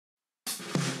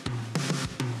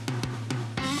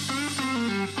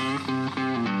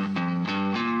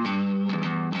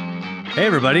Hey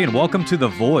everybody, and welcome to The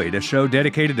Void, a show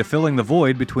dedicated to filling the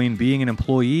void between being an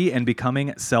employee and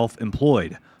becoming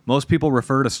self-employed. Most people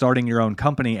refer to starting your own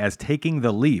company as taking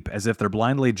the leap, as if they're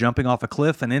blindly jumping off a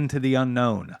cliff and into the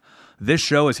unknown. This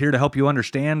show is here to help you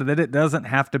understand that it doesn't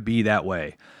have to be that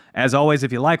way. As always,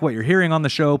 if you like what you're hearing on the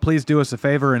show, please do us a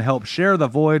favor and help share The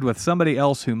Void with somebody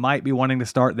else who might be wanting to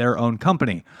start their own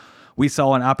company. We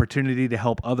saw an opportunity to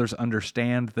help others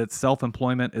understand that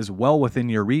self-employment is well within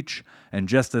your reach, and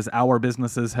just as our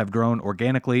businesses have grown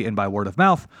organically and by word of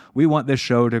mouth, we want this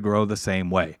show to grow the same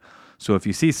way. So if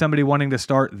you see somebody wanting to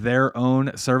start their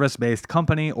own service-based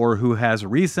company or who has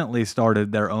recently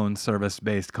started their own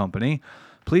service-based company,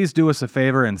 please do us a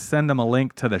favor and send them a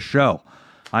link to the show.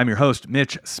 I'm your host,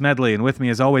 Mitch Smedley, and with me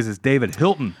as always is David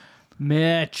Hilton.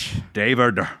 Mitch.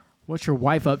 David. What's your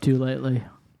wife up to lately?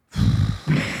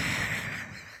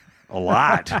 A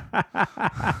lot.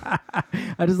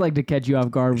 I just like to catch you off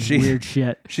guard with weird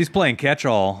shit. She's playing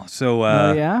catch-all. So,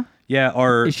 oh, yeah?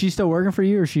 Yeah. Is she still working for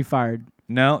you or is she fired?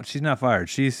 No, she's not fired.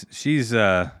 She's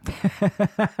thinking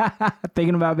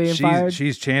about being fired?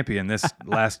 She's champion this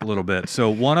last little bit. So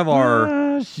one of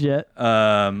our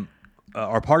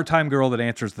our part-time girl that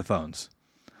answers the phones.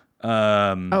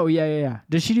 Yeah.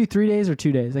 Does she do 3 days or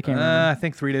 2 days? I can't remember. I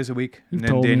think 3 days a week. You've and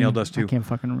then told Danielle me. does too. I can't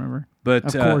fucking remember.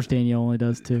 But of course Danielle only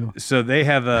does 2. So they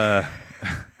have a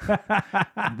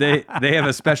they have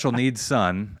a special needs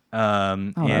son.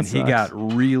 And he got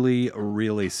really,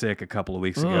 really sick a couple of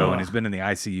weeks ago, and he's been in the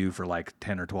ICU for like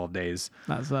 10 or 12 days.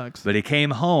 That sucks. But he came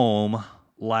home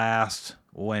last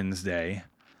Wednesday.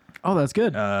 Oh, that's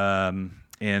good.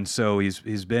 And so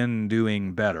he's been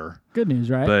doing better. Good news,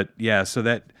 right? But yeah, so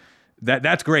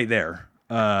that's great there.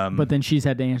 But then she's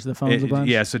had to answer the phones a bunch?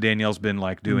 Yeah, so Danielle's been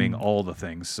like doing all the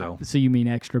things. So you mean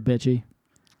extra bitchy?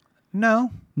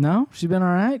 No? She's been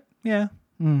all right? Yeah.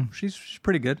 She's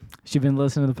pretty good. She been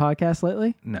listening to the podcast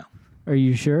lately? No. Are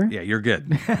you sure? Yeah, you're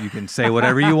good. You can say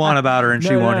whatever you want about her and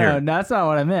she won't hear it. No, that's not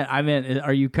what I meant. I meant,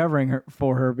 are you covering her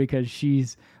for her because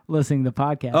she's listening to the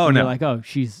podcast? Oh, and no. You're like, oh,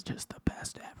 she's just the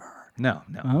best ever. No.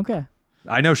 Okay.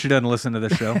 I know she doesn't listen to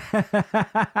this show,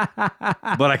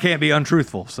 but I can't be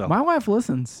untruthful. So my wife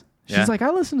listens. She's Yeah? like, I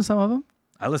listen to some of them.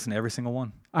 I listen to every single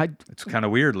one. I It's kind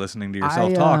of weird listening to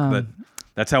yourself talk, but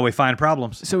that's how we find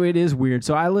problems. So it is weird.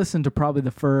 So I listened to probably the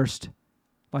first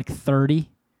like 30.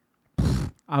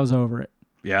 I was over it.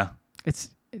 Yeah.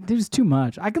 There's too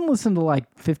much. I can listen to like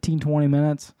 15, 20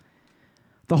 minutes.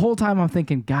 The whole time I'm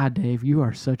thinking, God, Dave, you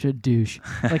are such a douche.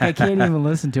 Like I can't even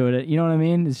listen to it. You know what I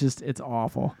mean? It's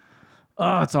awful.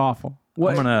 Oh, it's awful.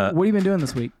 What have you been doing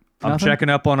this week? I'm Nothing? checking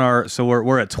up on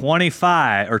we're at 29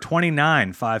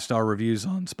 5-star reviews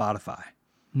on Spotify.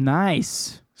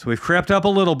 Nice. So we've crept up a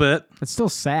little bit. It's still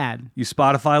sad. You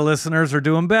Spotify listeners are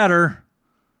doing better.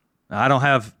 I don't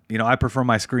have, I prefer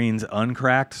my screens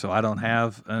uncracked, so I don't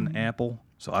have an Apple.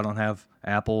 So I don't have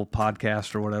Apple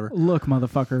Podcast or whatever. Look,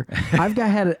 motherfucker. I've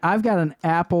got an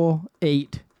Apple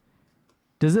 8.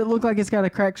 Does it look like it's got a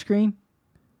cracked screen?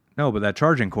 No, but that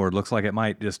charging cord looks like it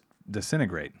might just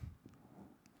disintegrate.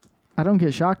 I don't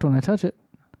get shocked when I touch it.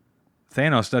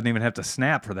 Thanos doesn't even have to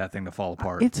snap for that thing to fall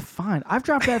apart. It's fine. I've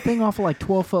dropped that thing off of like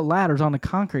 12-foot ladders on the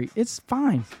concrete. It's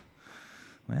fine.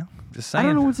 Well, just saying. I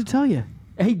don't know what to tell you.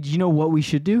 Hey, do you know what we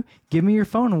should do? Give me your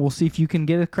phone and we'll see if you can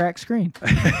get a cracked screen.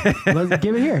 Let's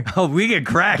give it here. Oh, we can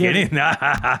crack anything.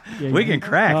 We can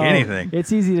crack anything.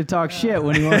 It's easy to talk shit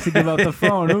when he wants to give up the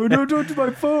phone. Oh, don't touch my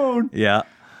phone. Yeah.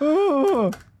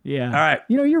 Oh. Yeah. All right.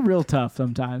 You're real tough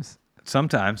sometimes.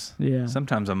 Sometimes. Yeah.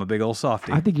 Sometimes I'm a big old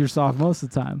softy. I think you're soft most of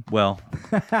the time. Well,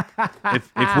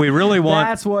 if we really want...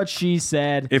 That's what she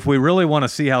said. If we really want to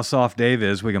see how soft Dave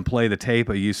is, we can play the tape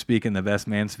of you speaking the best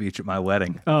man speech at my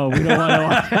wedding. Oh, we don't want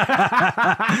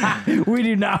to watch We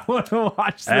do not want to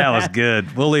watch that. That was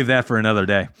good. We'll leave that for another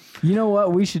day. You know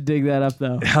what? We should dig that up,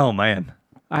 though. Oh, man.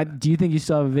 Do you think you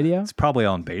still have a video? It's probably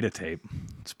on beta tape.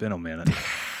 It's been a minute.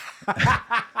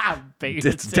 Beta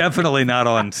It's tape. definitely not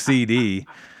on CD.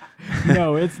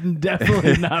 No, it's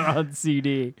definitely not on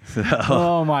CD.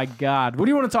 Oh, my God. What do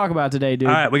you want to talk about today, dude?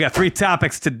 All right, we got 3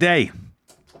 topics today.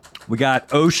 We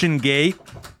got Ocean Gate.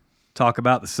 Talk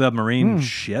about the submarine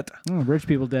shit. Rich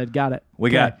people dead. Got it.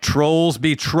 We got Trolls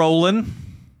be trolling.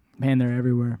 Man, they're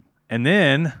everywhere. And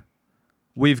then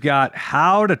we've got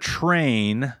how to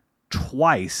train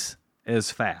twice as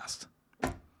fast.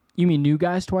 You mean new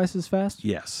guys twice as fast?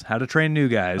 Yes, how to train new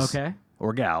guys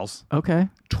or gals Okay.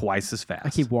 twice as fast. I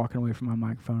keep walking away from my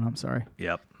microphone. I'm sorry.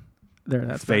 Yep. There,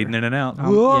 that's Fading better. in and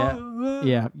out.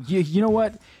 Yeah. You know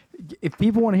what? If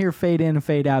people want to hear fade in and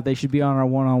fade out, they should be on our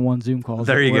one-on-one Zoom calls.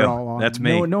 There you We're go. all on. That's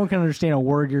me. No one can understand a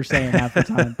word you're saying half the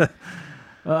time.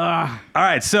 All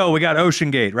right, so we got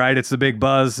Ocean Gate, right? It's the big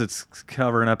buzz. It's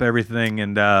covering up everything,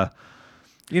 and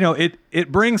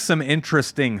it brings some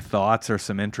interesting thoughts or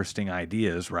some interesting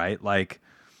ideas, right? Like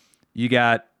you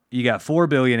got 4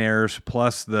 billionaires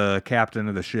plus the captain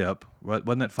of the ship.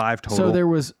 Wasn't it 5 total? So there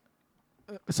was,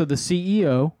 the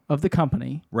CEO of the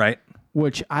company, right?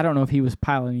 which I don't know if he was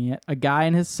piloting it, a guy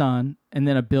and his son, and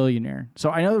then a billionaire. So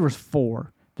I know there was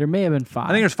 4. There may have been 5.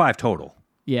 I think there's 5 total.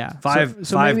 Yeah, Five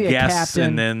maybe guests,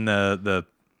 captain, and then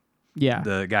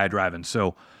the guy driving.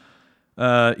 So,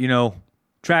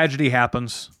 tragedy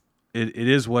happens. It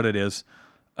is what it is.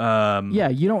 A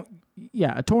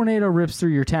tornado rips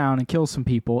through your town and kills some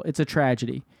people. It's a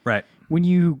tragedy. Right. When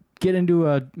you get into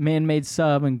a man-made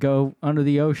sub and go under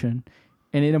the ocean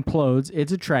and it implodes,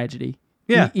 it's a tragedy.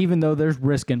 Yeah. Even though there's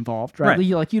risk involved, right?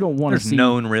 Right. You don't want to see... There's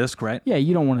known risk, right? Yeah,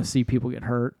 you don't want to see people get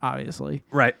hurt, obviously.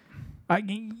 Right.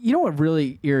 You know what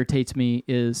really irritates me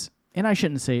is, and I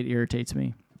shouldn't say it irritates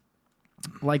me,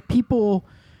 like people...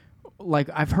 Like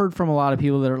I've heard from a lot of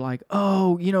people that are like,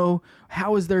 oh,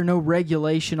 how is there no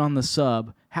regulation on the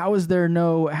sub? How are there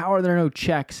no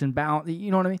checks and balance?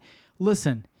 You know what I mean?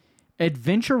 Listen,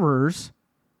 adventurers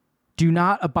do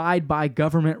not abide by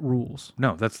government rules.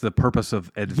 No, that's the purpose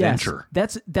of adventure.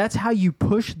 Yes, that's how you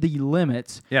push the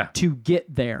limits to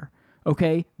get there.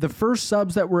 Okay? The first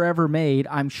subs that were ever made,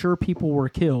 I'm sure people were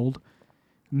killed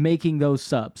making those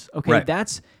subs. Okay?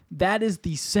 Right. That is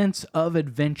the sense of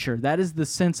adventure. That is the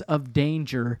sense of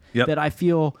danger that I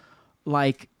feel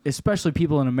like especially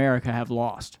people in America have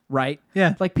lost, right?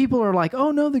 Yeah. Like people are like,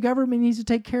 "Oh no, the government needs to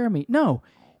take care of me." No.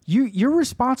 You're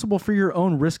responsible for your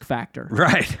own risk factor.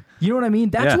 Right. You know what I mean?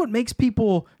 That's what makes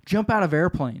people jump out of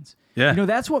airplanes. Yeah.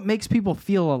 That's what makes people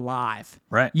feel alive.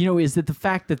 Right. Is that the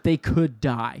fact that they could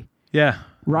die. Yeah.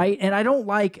 Right? And I don't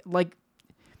like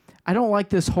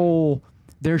this whole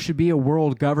there should be a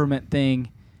world government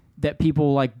thing that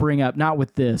people like bring up, not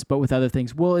with this, but with other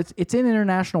things. Well, it's in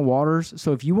international waters,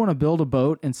 so if you want to build a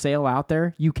boat and sail out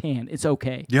there, you can. It's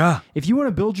okay. Yeah. If you want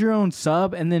to build your own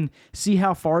sub and then see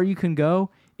how far you can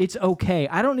go, it's okay.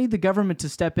 I don't need the government to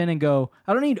step in and go,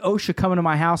 I don't need OSHA coming to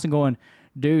my house and going,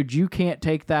 dude, you can't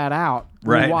take that out.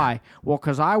 Right. Well, why? Well,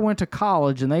 because I went to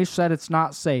college and they said it's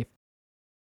not safe.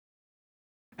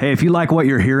 Hey, if you like what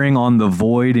you're hearing on The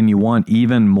Void and you want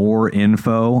even more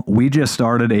info, we just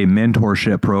started a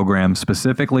mentorship program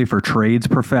specifically for trades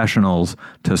professionals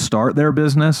to start their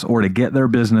business or to get their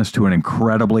business to an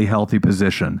incredibly healthy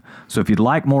position. So if you'd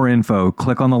like more info,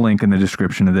 click on the link in the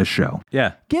description of this show.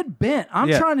 Yeah. Get bent. I'm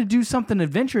trying to do something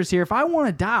adventurous here. If I want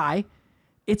to die,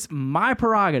 it's my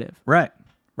prerogative. Right.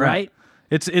 Right?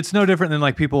 It's no different than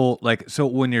like people like, so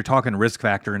when you're talking risk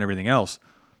factor and everything else,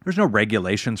 there's no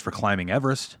regulations for climbing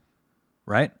Everest,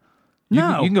 right? You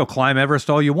can go climb Everest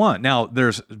all you want. Now,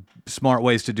 there's smart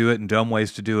ways to do it and dumb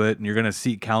ways to do it, and you're going to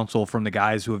seek counsel from the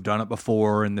guys who have done it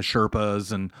before and the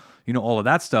Sherpas and all of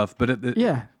that stuff. But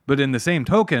but in the same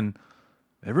token,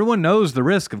 everyone knows the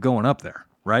risk of going up there,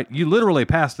 right? You literally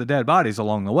pass the dead bodies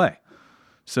along the way.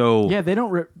 So they don't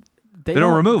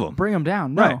remove them, bring them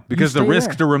down, no, right? Because the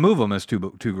risk to remove them is too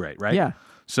great, right? Yeah.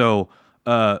 So.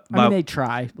 I mean, they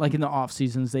try. Like in the off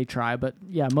seasons, they try. But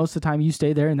yeah, most of the time you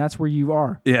stay there, and that's where you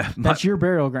are. Yeah, that's your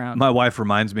burial ground. My wife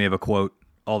reminds me of a quote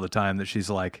all the time that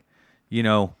she's like,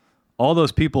 all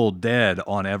those people dead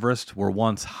on Everest were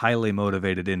once highly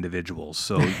motivated individuals.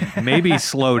 So maybe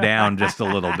slow down just a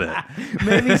little bit.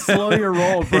 Maybe slow your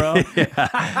roll, bro.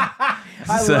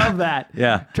 I love that.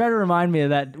 Yeah. Try to remind me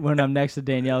of that when I'm next to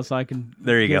Danielle so I can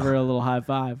give her a little high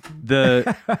five.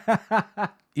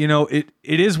 It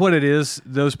is what it is.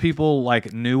 Those people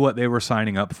like knew what they were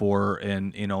signing up for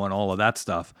and and all of that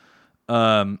stuff.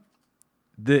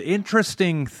 The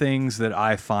interesting things that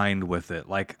I find with it,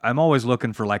 like I'm always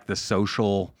looking for like the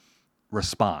social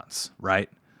response, right?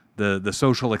 The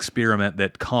social experiment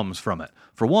that comes from it.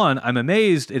 For one, I'm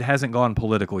amazed it hasn't gone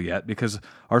political yet because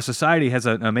our society has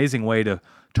an amazing way to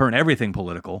turn everything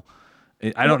political.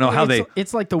 I don't know how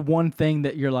it's like the one thing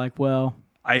that you're like, well,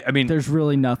 I mean, there's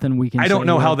really nothing we can say. I don't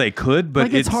know how they could,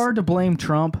 but it's hard to blame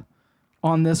Trump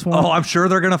on this one. Oh, I'm sure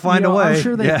they're going to find a way. I'm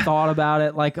sure they thought about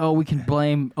it like, we can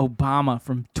blame Obama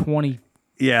from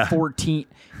 2014.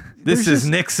 This is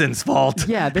Nixon's fault.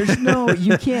 Yeah, there's no,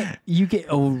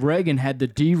 Reagan had the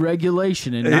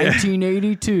deregulation in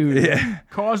 1982.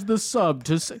 Caused the sub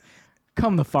to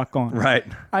come the fuck on. Right.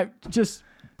 I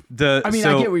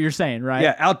get what you're saying, right?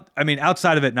 Yeah,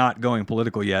 outside of it not going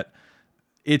political yet,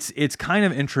 it's kind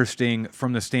of interesting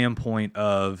from the standpoint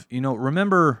of,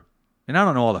 remember, and I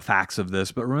don't know all the facts of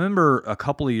this, but remember a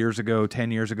couple of years ago, 10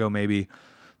 years ago maybe,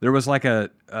 there was like a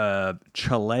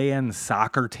Chilean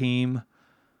soccer team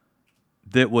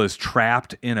that was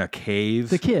trapped in a cave.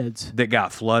 The kids. That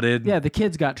got flooded. Yeah, the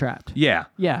kids got trapped. Yeah.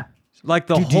 Yeah. Like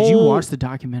the Dude, whole... Did you watch the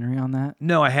documentary on that?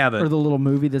 No, I haven't. Or the little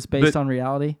movie that's based on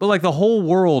reality? But like the whole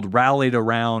world rallied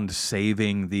around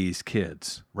saving these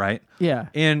kids, right? Yeah.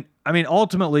 And I mean,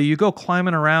 ultimately, you go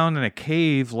climbing around in a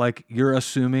cave like you're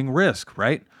assuming risk,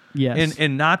 right? Yes.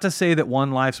 And not to say that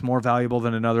one life's more valuable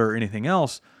than another or anything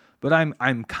else, but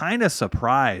I'm kind of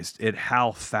surprised at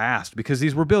how fast, because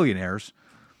these were billionaires,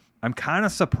 I'm kind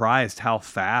of surprised how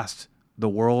fast the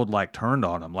world like turned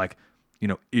on them. Like, you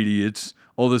know, idiots,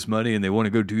 all this money, and they want to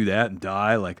go do that and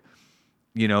die. Like,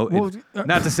 you know, Well,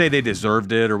 not to say they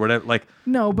deserved it or whatever. Like,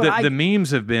 no, but the memes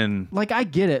have been like, I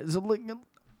get it. So, like,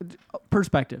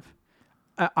 perspective.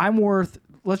 I'm worth,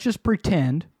 let's just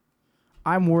pretend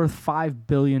I'm worth $5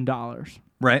 billion.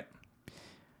 right.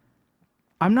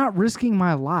 I'm not risking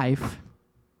my life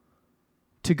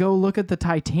to go look at the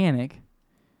Titanic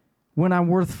when I'm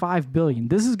worth $5 billion.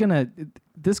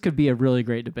 This could be a really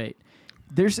great debate.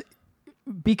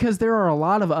 Because there are a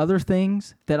lot of other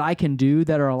things that I can do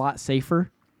that are a lot safer.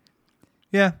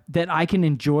 Yeah. That I can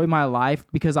enjoy my life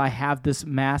because I have this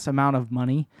mass amount of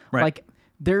money. Right. Like,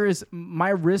 my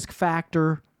risk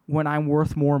factor when I'm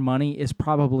worth more money is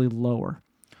probably lower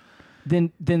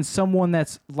than someone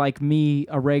that's like me,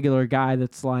 a regular guy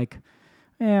that's like,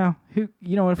 yeah,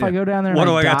 if I go down there, what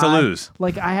and do I got to lose?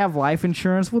 Like, I have life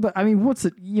insurance. Well, I mean, what's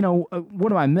it?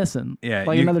 What am I missing? Yeah,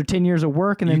 like another 10 years of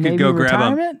work and then You maybe could go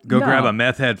retirement. grab a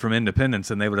meth head from Independence,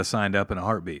 and they would have signed up in a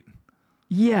heartbeat.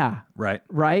 Yeah. Right.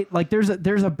 Right. Like there's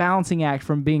a balancing act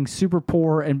from being super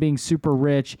poor and being super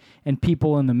rich and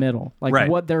people in the middle. Like Right.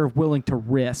 what they're willing to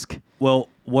risk. Well,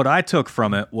 what I took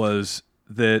from it was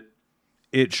that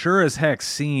it sure as heck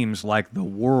seems like the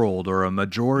world or a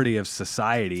majority of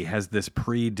society has this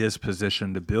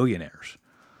predisposition to billionaires.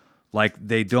 Like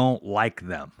they don't like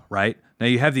them, right? Now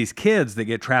you have these kids that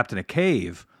get trapped in a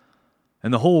cave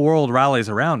and the whole world rallies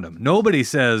around them. Nobody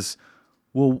says,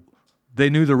 well, they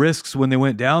knew the risks when they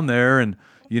went down there and,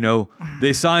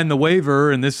 they signed the waiver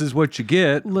and this is what you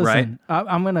get, right? Listen,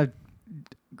 I'm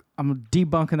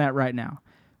debunking that right now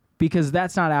because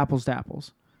that's not apples to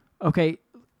apples. Okay,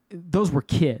 those were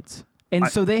kids. And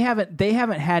so they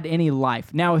haven't had any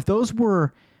life. Now, if those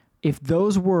were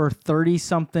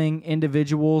 30-something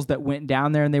individuals that went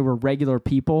down there and they were regular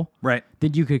people, right,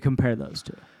 then you could compare those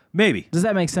two. Maybe. Does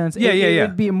that make sense? Yeah.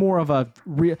 It'd be more of a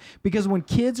real, because when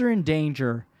kids are in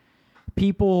danger,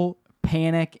 people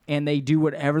panic and they do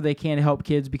whatever they can to help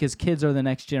kids because kids are the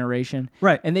next generation.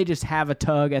 Right. And they just have a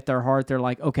tug at their heart. They're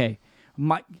like, okay,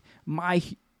 my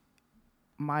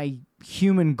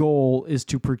human goal is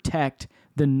to protect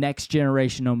the next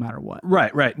generation no matter what.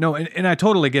 Right. No, and I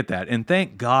totally get that. And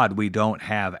thank God we don't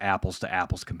have apples to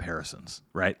apples comparisons,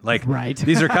 right? Like, right.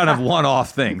 These are kind of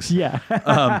one-off things.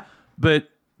 Yeah.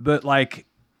 But like,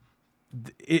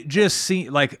 it just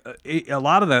seemed like a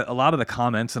lot of the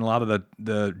comments and a lot of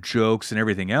the jokes and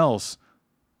everything else.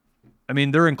 I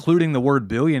mean, they're including the word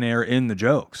billionaire in the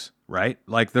jokes, right?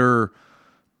 Like they're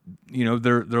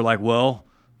like, well,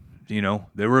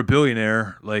 they were a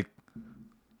billionaire, like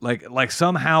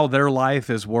somehow their life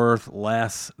is worth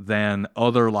less than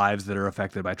other lives that are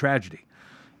affected by tragedy.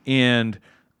 And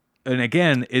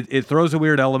again, it throws a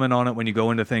weird element on it when you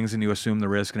go into things and you assume the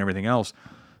risk and everything else.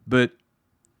 But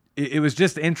it was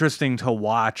just interesting to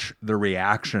watch the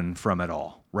reaction from it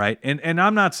all, right? And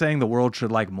I'm not saying the world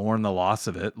should like mourn the loss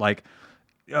of it. Like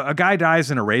a guy dies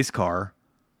in a race car,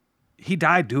 he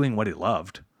died doing what he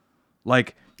loved.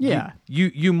 Like, yeah,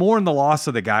 you mourn the loss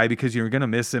of the guy because you're going to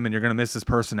miss him and you're going to miss his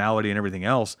personality and everything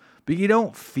else, but you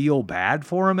don't feel bad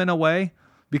for him in a way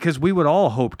because we would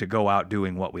all hope to go out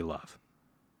doing what we love.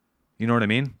 You know what I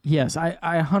mean? Yes, I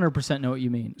 100% know what you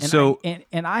mean. And so,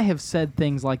 I have said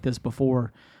things like this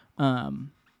before.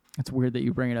 It's weird that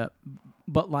you bring it up,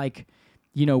 but like,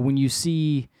 when you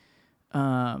see,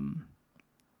 I'm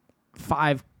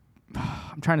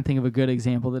trying to think of a good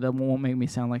example that won't make me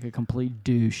sound like a complete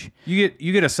douche. You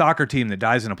get a soccer team that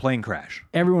dies in a plane crash.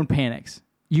 Everyone panics.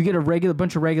 You get a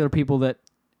bunch of regular people that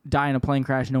die in a plane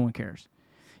crash. No one cares.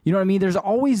 You know what I mean? There's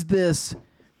always this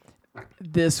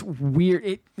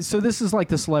weird. So this is like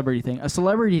the celebrity thing. A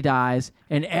celebrity dies,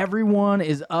 and everyone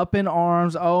is up in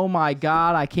arms. Oh my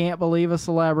God! I can't believe a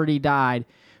celebrity died.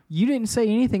 You didn't say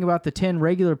anything about the 10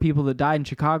 regular people that died in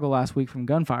Chicago last week from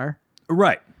gunfire.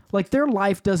 Right. Like their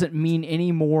life doesn't mean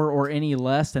any more or any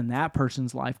less than that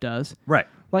person's life does. Right.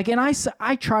 Like, and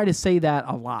I try to say that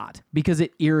a lot because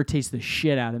it irritates the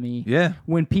shit out of me. Yeah.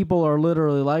 When people are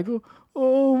literally like,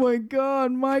 oh my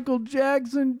God, Michael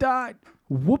Jackson died.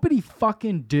 Whoopity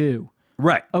fucking do.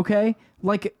 Right. Okay?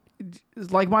 Like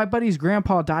my buddy's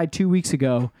grandpa died 2 weeks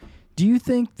ago. Do you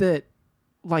think that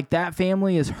like that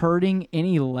family is hurting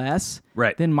any less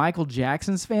Right. than Michael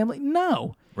Jackson's family?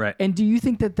 No. Right. And do you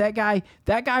think that guy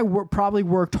probably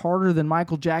worked harder than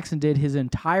Michael Jackson did his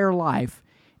entire life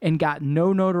and got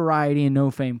no notoriety and no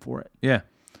fame for it? Yeah.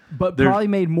 But probably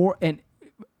made more and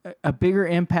a bigger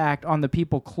impact on the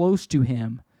people close to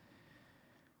him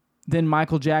than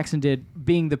Michael Jackson did,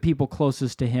 being the people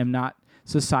closest to him, not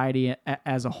society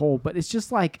as a whole. But it's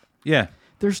just like, Yeah.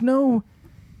 there's no.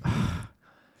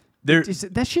 There.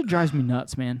 That shit drives me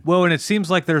nuts, man. Well, and it seems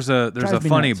like there's a Drives me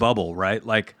funny nuts. bubble, right?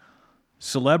 Like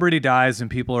celebrity dies and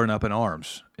people are up in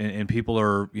arms, and people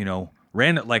are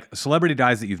random. Like a celebrity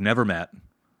dies that you've never met,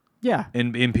 Yeah.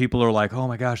 and people are like, oh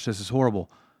my gosh, this is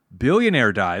horrible.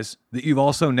 Billionaire dies that you've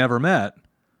also never met,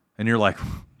 and you're like,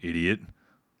 idiot.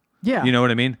 Yeah. You know what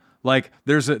I mean? Like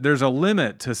there's a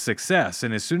limit to success,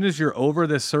 and as soon as you're over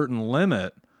this certain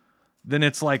limit, then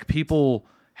it's like people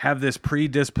have this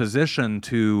predisposition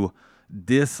to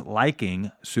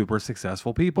disliking super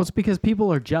successful people. Well, it's because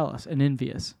people are jealous and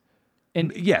envious.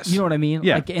 And Yes. you know what I mean?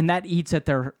 Yeah. Like, and that eats at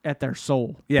their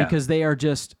soul. Yeah. Because they are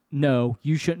just, no,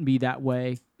 you shouldn't be that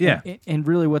way. Yeah. And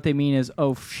really what they mean is,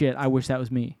 oh shit, I wish that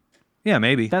was me. Yeah,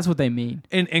 maybe. That's what they mean.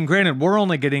 And granted, we're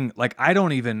only getting like I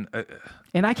don't even.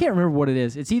 And I can't remember what it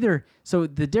is. It's either, so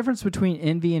the difference between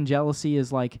envy and jealousy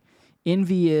is like,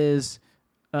 envy is,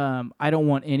 I don't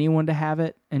want anyone to have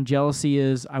it, and jealousy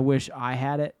is, I wish I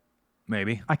had it.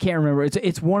 Maybe. I can't remember.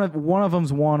 It's one of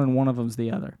them's one and one of them's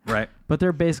the other. Right. But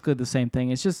they're basically the same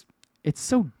thing. It's just, it's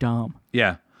so dumb.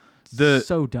 Yeah.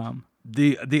 So dumb.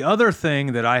 The other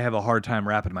thing that I have a hard time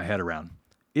wrapping my head around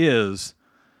is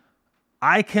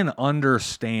I can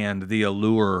understand the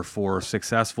allure for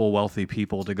successful, wealthy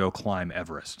people to go climb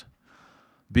Everest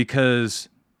because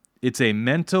it's a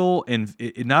mental, and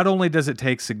it not only does it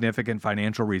take significant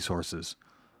financial resources,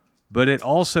 but it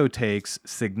also takes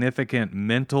significant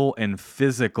mental and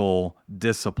physical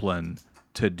discipline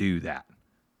to do that,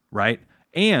 right?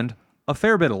 And a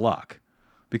fair bit of luck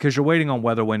because you're waiting on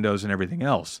weather windows and everything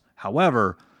else.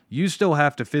 However, you still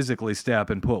have to physically step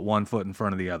and put one foot in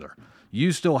front of the other.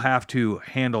 You still have to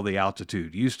handle the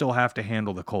altitude. You still have to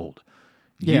handle the cold.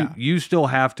 Yeah. You still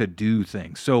have to do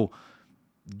things. So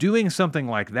doing something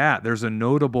like that, there's a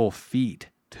notable feat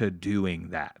to doing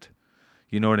that.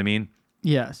 You know what I mean?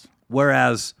 Yes.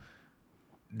 Whereas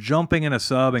jumping in a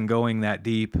sub and going that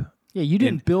deep. Yeah, you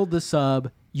didn't build the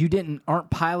sub. You aren't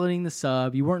piloting the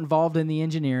sub. You weren't involved in the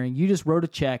engineering. You just wrote a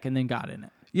check and then got in it.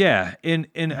 Yeah, and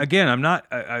again,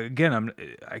 I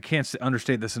can't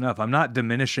understate this enough. I'm not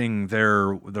diminishing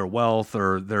their wealth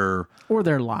or their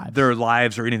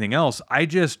lives or anything else. I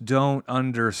just don't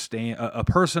understand a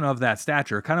person of that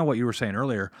stature. Kind of what you were saying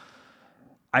earlier.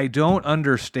 I don't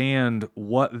understand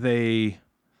what they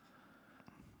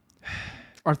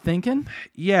are thinking.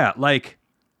 Yeah, like,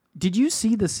 did you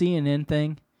see the CNN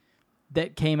thing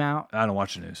that came out? I don't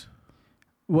watch the news.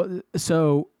 Well,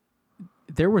 so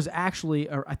there was actually,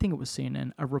 I think it was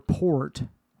CNN, a report,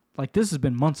 like this has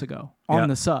been months ago, on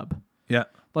the sub. Yeah.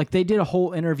 Like they did a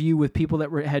whole interview with people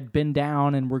that had been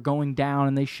down and were going down,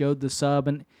 and they showed the sub.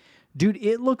 And dude,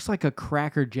 it looks like a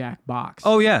Cracker Jack box.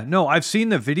 Oh, yeah. No, I've seen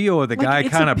the video of the guy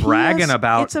kind of bragging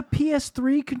about. It's a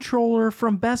PS3 controller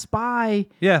from Best Buy.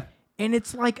 Yeah. And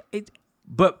it's like,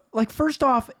 but like, first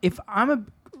off, if I'm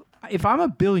a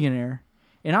billionaire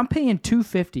and I'm paying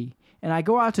 $250 and I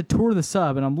go out to tour the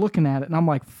sub and I'm looking at it and I'm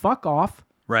like, fuck off.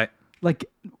 Right. Like,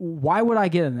 why would I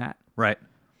get in that? Right.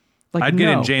 Like, I'd get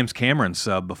in James Cameron's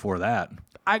sub before that.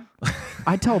 I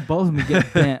tell both of them to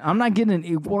get bent. I'm not getting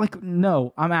in. Like,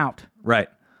 no, I'm out. Right.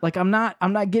 Like, I'm not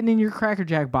getting in your Cracker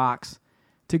Jack box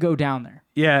to go down there.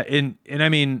 Yeah, and I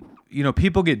mean,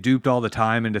 people get duped all the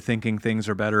time into thinking things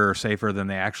are better or safer than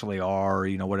they actually are,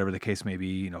 whatever the case may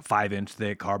be, 5-inch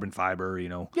thick carbon fiber,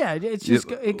 Yeah, it's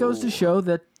just, it goes to show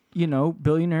that,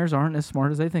 billionaires aren't as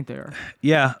smart as they think they are.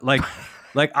 Yeah, like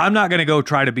I'm not going to go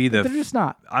try to be the... They're just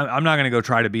not. I'm not going to go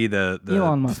try to be the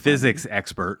physics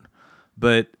expert,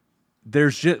 but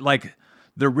there's just, like,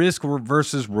 the risk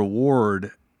versus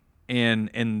reward and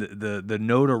the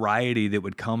notoriety that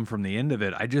would come from the end of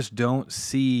it, I just don't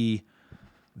see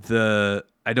I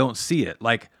don't see it.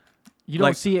 Like, you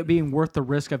don't see it being worth the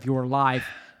risk of your life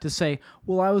to say,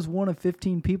 well, I was one of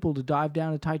 15 people to dive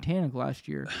down to Titanic last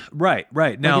year. Right.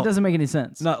 Now, it doesn't make any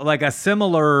sense. No, like a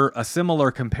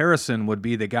similar comparison would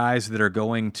be the guys that are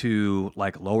going to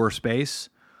like lower space,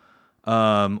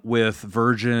 with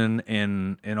Virgin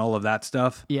and all of that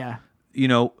stuff. Yeah.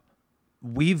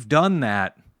 We've done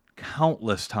that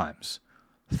countless times.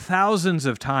 Thousands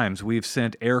of times we've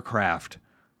sent aircraft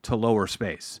to lower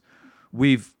space.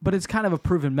 But it's kind of a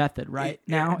proven method, right?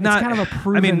 Now not, it's kind of a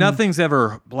proven. I mean, nothing's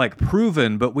ever like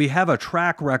proven, but we have a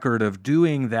track record of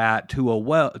doing that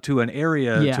to an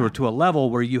area to a level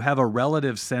where you have a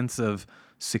relative sense of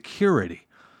security.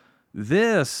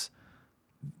 This.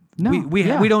 No,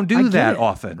 we don't do that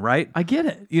often, right? I get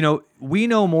it. You know, we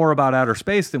know more about outer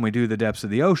space than we do the depths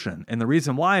of the ocean. And the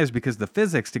reason why is because the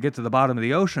physics to get to the bottom of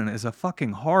the ocean is a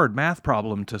fucking hard math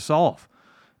problem to solve.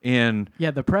 And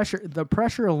the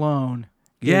pressure alone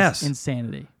is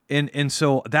insanity. And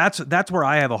so that's where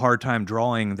I have a hard time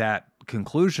drawing that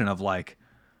conclusion of like,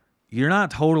 you're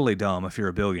not totally dumb if you're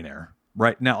a billionaire.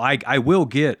 Right now, I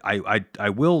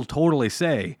will totally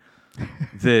say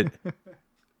that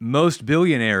most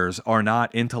billionaires are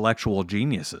not intellectual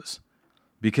geniuses,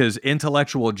 because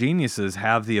intellectual geniuses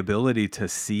have the ability to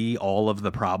see all of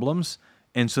the problems,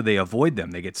 and so they avoid them.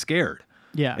 They get scared.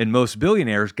 Yeah. And most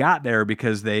billionaires got there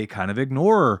because they kind of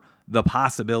ignore the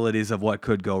possibilities of what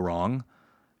could go wrong,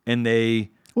 and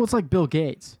well, it's like Bill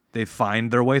Gates. They find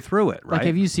their way through it, right? Like,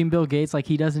 have you seen Bill Gates? Like,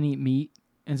 he doesn't eat meat,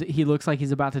 and he looks like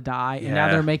he's about to die, and now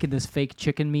they're making this fake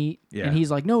chicken meat, and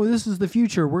he's like, no, this is the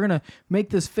future. We're going to make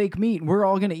this fake meat, and we're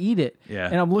all going to eat it. Yeah.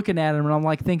 And I'm looking at him, and I'm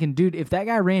like thinking, dude, if that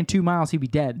guy ran 2 miles, he'd be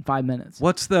dead in 5 minutes.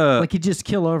 Like, he'd just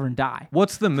kill over and die.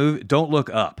 What's the movie? Don't Look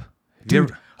Up.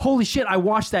 Dude, holy shit, I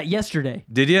watched that yesterday.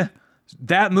 Did you?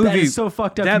 That movie, that is so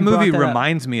fucked up. That movie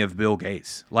reminds me of Bill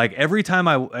Gates. Like every time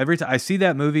I see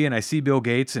that movie and I see Bill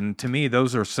Gates, and to me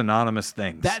those are synonymous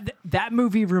things. That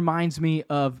movie reminds me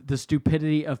of the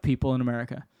stupidity of people in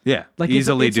America. Yeah, like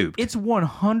easily duped. It's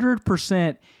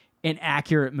 100% an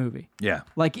accurate movie. Yeah,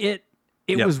 like it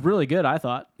was really good. I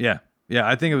thought. Yeah,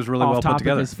 I think it was really well put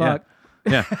together. As fuck.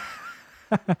 Yeah.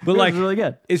 But like, it was really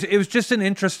good. It was just an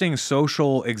interesting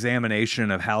social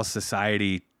examination of how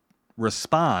society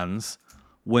responds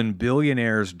when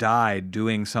billionaires died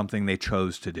doing something they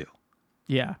chose to do.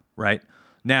 Yeah. Right?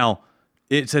 Now,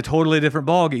 it's a totally different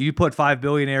ballgame. You put 5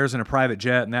 billionaires in a private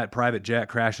jet and that private jet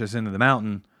crashes into the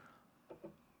mountain.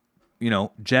 You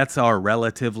know, jets are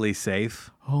relatively safe.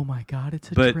 Oh my God,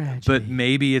 it's a tragedy. But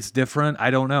maybe it's different.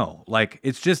 I don't know. Like,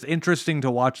 it's just interesting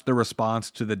to watch the response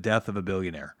to the death of a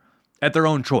billionaire at their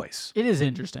own choice. It is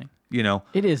interesting. You know?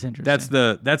 It is interesting.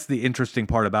 That's the interesting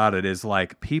part about it is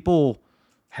like people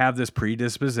have this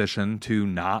predisposition to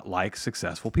not like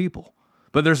successful people.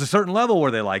 But there's a certain level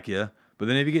where they like you, but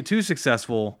then if you get too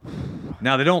successful,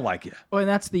 now they don't like you. Oh, and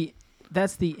that's the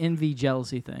envy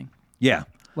jealousy thing. Yeah.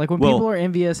 Like when people are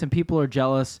envious and people are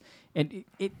jealous, and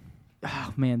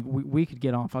oh man, we could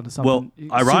get off onto something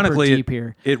ironically, super deep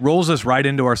here. It rolls us right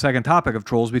into our second topic of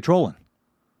trolls be trolling.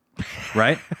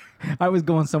 Right? I was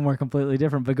going somewhere completely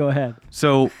different, but go ahead.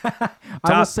 So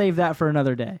I will save that for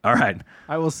another day. All right.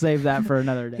 I will save that for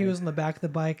another day. He was in the back of the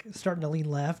bike, starting to lean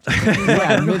left.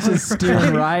 Yeah, Mitch is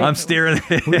steering right. I'm steering.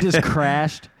 We just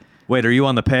crashed. Wait, are you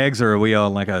on the pegs or are we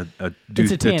on like a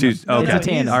It's a tandem. Okay. It's a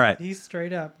tandem. All right. He's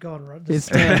straight up going right. It's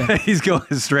tandem. He's going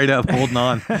straight up, holding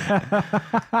on.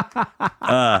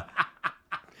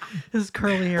 His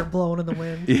curly hair blowing in the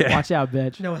wind. Yeah. Watch out,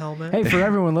 bitch. No helmet. Hey, for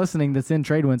everyone listening that's in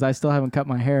trade winds, I still haven't cut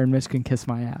my hair, and Mitch can kiss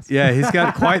my ass. Yeah, he's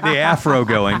got quite the afro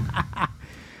going.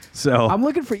 So I'm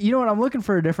looking for, you know what? I'm looking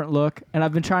for a different look, and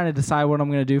I've been trying to decide what I'm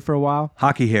going to do for a while.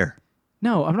 Hockey hair.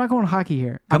 No, I'm not going hockey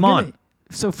hair. Come on.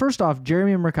 So first off,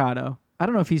 Jeremy Mercado. I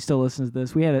don't know if he still listens to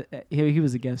this. He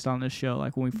was a guest on this show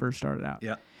like when we first started out.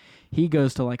 Yeah. He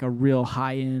goes to like a real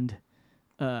high end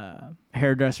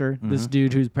hairdresser. Mm-hmm. This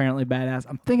dude who's apparently badass.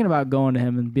 I'm thinking about going to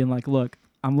him and being like, "Look,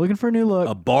 I'm looking for a new look."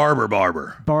 A barber.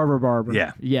 Barber.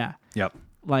 Yeah. Yeah. Yep.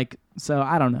 Like, so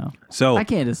I don't know. So I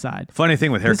can't decide. Funny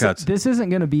thing with haircuts. This isn't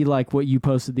going to be like what you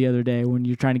posted the other day when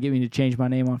you're trying to get me to change my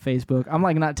name on Facebook. I'm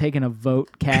like not taking a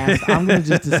vote cast. I'm going to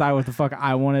just decide what the fuck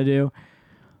I want to do.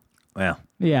 Well,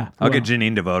 yeah. I'll get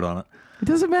Janine to vote on it. It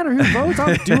doesn't matter who votes.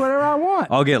 I'll do whatever I want.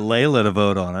 I'll get Layla to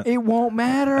vote on it. It won't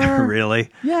matter. Really?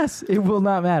 Yes, it will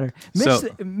not matter.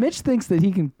 Mitch thinks that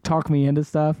he can talk me into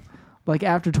stuff. Like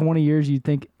after 20 years, you'd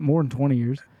think more than 20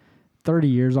 years, 30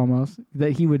 years almost,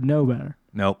 that he would know better.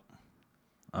 Nope.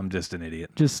 I'm just an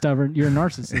idiot. Just stubborn. You're a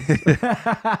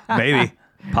narcissist. Maybe.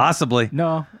 Possibly.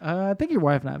 No, I think your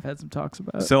wife and I have had some talks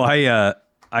about it. So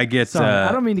I get... Sorry,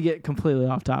 I don't mean to get completely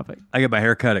off topic. I get my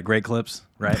hair cut at Great Clips,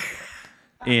 right?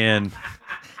 And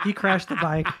he crashed the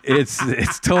bike. It's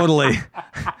totally...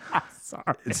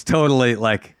 Sorry. It's totally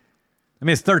like... I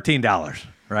mean, it's $13,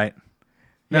 right?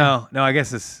 Yeah. No, I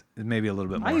guess it's maybe a little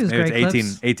bit more. I use maybe Great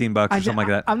it's $18 or something like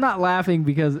that. I'm not laughing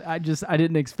because I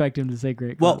didn't expect him to say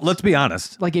Great Clips. Well, let's be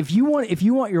honest. Like if you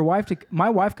want your wife to... My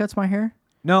wife cuts my hair.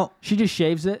 No. She just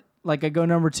shaves it Like I go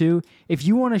number 2. If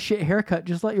you want a shit haircut,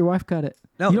 just let your wife cut it.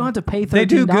 No, you don't have to pay $13. They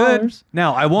do good.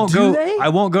 Now I won't go. they? I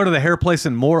won't go to the hair place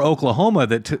in Moore, Oklahoma.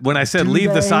 That when I said Do leave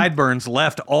the they? sideburns,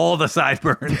 left all the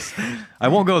sideburns. I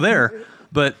won't go there.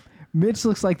 But Mitch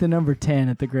looks like the number 10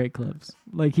 at the Great Clips.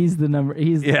 Like he's the number.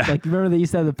 He's like, remember they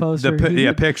used to have the poster.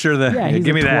 Picture the. Yeah, he's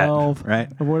give me 12, that. Right.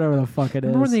 Or whatever the fuck it is.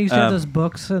 Remember when they used to have those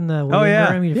books in the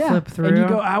living room? You flip through. And you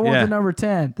go, I want the number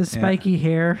 10. The spiky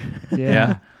hair.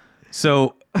 Yeah.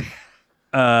 So,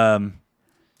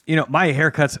 my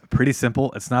haircut's pretty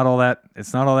simple. It's not all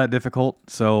that difficult.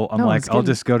 So I'll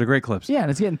just go to Great Clips. Yeah,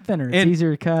 and it's getting thinner. It's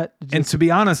easier to cut. And to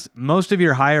be honest, most of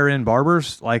your higher end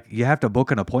barbers, like you have to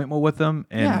book an appointment with them,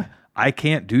 and I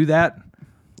can't do that.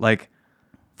 Like,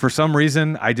 for some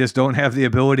reason, I just don't have the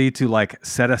ability to like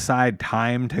set aside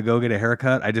time to go get a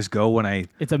haircut. I just go when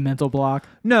It's a mental block.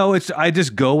 No, I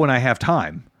just go when I have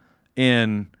time,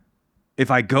 and if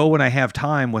I go when I have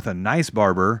time with a nice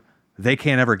barber, they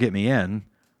can't ever get me in.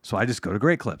 So I just go to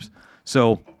Great Clips.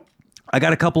 So I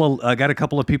got a couple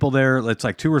of people there. It's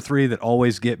like 2 or 3 that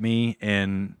always get me,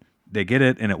 and they get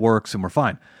it, and it works, and we're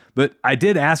fine. But I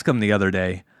did ask them the other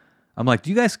day. I'm like,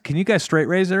 can you guys straight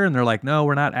razor? And they're like, no,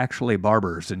 we're not actually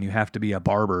barbers, and you have to be a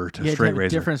barber to straight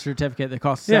razor. Different certificate that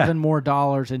costs $7 more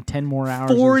and 10 more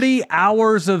hours. 40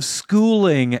 hours of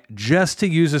schooling just to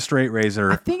use a straight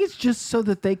razor. I think it's just so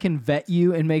that they can vet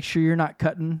you and make sure you're not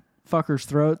cutting fuckers'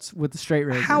 throats with the straight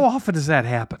razor. How often does that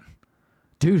happen?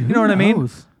 Dude, you know what I mean?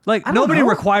 Like, nobody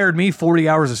required me 40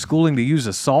 hours of schooling to use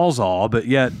a Sawzall, but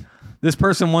yet this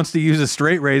person wants to use a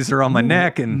straight razor on my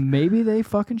neck, and maybe they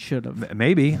fucking should have.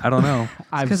 Maybe. I don't know.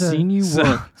 I've seen you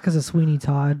work. It's because of Sweeney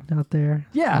Todd out there.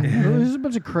 Yeah. There's a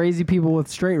bunch of crazy people with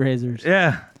straight razors.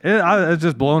 Yeah. I was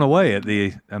just blown away at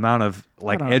the amount of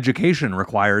education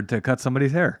required to cut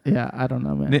somebody's hair. Yeah, I don't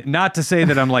know, man. Not to say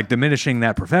that I'm like diminishing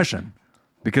that profession,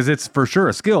 because it's for sure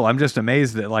a skill. I'm just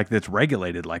amazed that like it's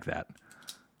regulated like that.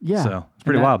 Yeah. So it's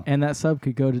pretty wild. And that sub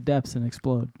could go to depths and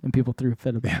explode, and people threw a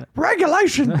fit about it.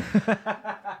 Regulation. All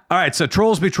right, so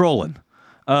trolls be trolling.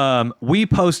 I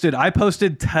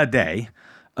posted today.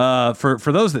 For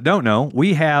those that don't know,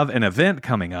 we have an event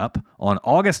coming up on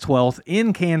August 12th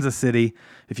in Kansas City.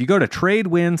 If you go to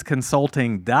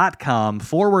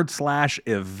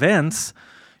tradewindsconsulting.com/events,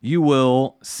 you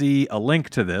will see a link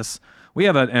to this. We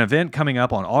have an event coming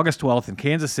up on August 12th in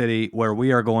Kansas City where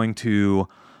we are going to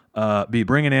be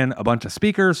bringing in a bunch of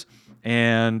speakers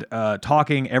and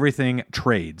talking everything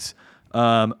trades.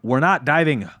 We're not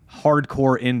diving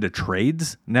hardcore into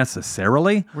trades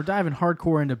necessarily. We're diving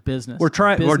hardcore into business. We're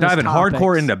diving topics.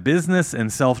 hardcore into business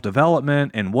and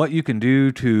self-development and what you can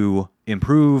do to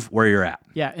improve where you're at.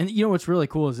 Yeah, and you know what's really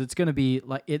cool is it's going to be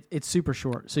like it's super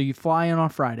short. So you fly in on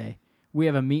Friday. We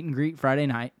have a meet and greet Friday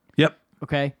night. Yep.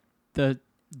 Okay. The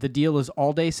deal is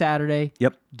all day Saturday.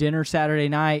 Yep. Dinner Saturday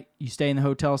night. You stay in the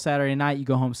hotel Saturday night. You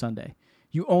go home Sunday.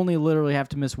 You only literally have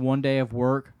to miss one day of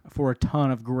work for a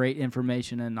ton of great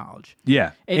information and knowledge.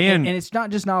 Yeah. And it's not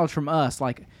just knowledge from us.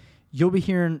 Like, you'll be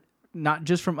hearing not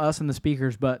just from us and the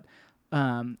speakers, but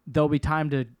there'll be time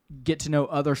to get to know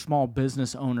other small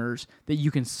business owners that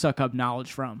you can suck up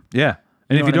knowledge from. Yeah.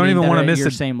 And if you don't even want to miss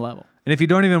your same level. And if you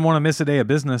don't even want to miss a day of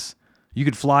business, you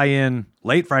could fly in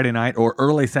late Friday night or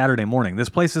early Saturday morning. This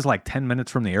place is like 10 minutes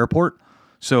from the airport.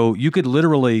 So you could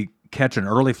literally catch an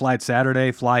early flight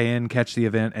Saturday, fly in, catch the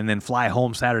event, and then fly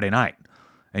home Saturday night.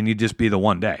 And you'd just be the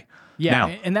one day. Yeah, now,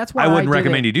 and that's why I wouldn't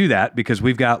recommend you do that, because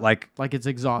we've got like it's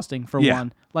exhausting for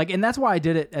one. Like, and that's why I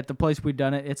did it at the place we'd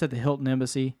done it. It's at the Hilton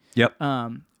Embassy. Yep.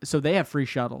 So they have free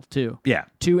shuttle too. Yeah.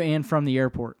 To and from the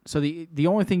airport. So the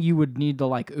only thing you would need to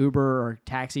like Uber or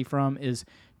taxi from is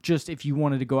just if you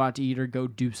wanted to go out to eat or go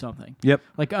do something. Yep.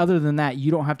 Like, other than that, you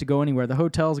don't have to go anywhere. The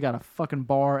hotel's got a fucking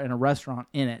bar and a restaurant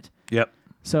in it. Yep.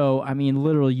 So, I mean,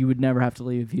 literally, you would never have to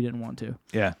leave if you didn't want to.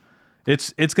 Yeah.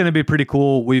 It's going to be pretty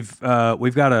cool. We've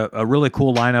got a really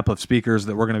cool lineup of speakers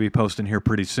that we're going to be posting here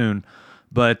pretty soon.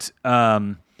 But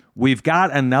we've got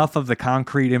enough of the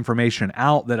concrete information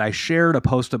out that I shared a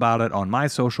post about it on my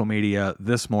social media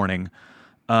this morning.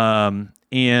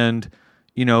 And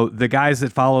you know, the guys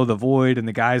that follow The Void and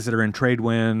the guys that are in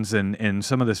Tradewinds and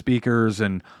some of the speakers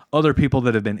and other people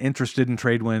that have been interested in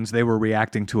Tradewinds, they were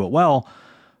reacting to it well.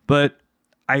 But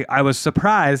I was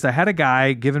surprised. I had a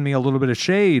guy giving me a little bit of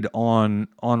shade on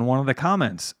one of the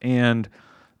comments. And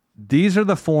these are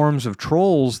the forms of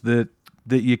trolls that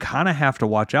you kind of have to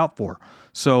watch out for.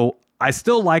 So I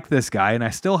still like this guy, and I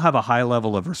still have a high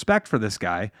level of respect for this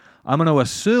guy. I'm going to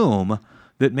assume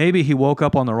that maybe he woke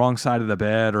up on the wrong side of the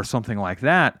bed or something like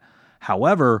that.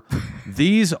 However,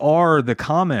 these are the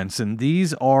comments and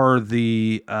these are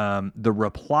the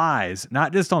replies,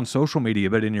 not just on social media,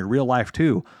 but in your real life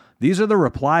too, these are the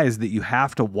replies that you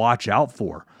have to watch out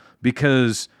for,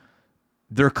 because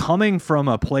they're coming from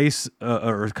a place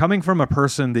or coming from a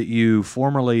person that you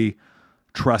formerly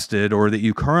trusted or that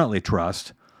you currently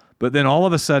trust. But then all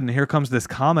of a sudden, here comes this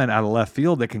comment out of left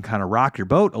field that can kind of rock your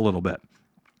boat a little bit.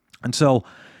 And so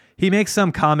he makes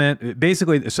some comment,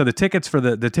 basically. So the tickets for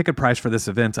the ticket price for this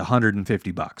event's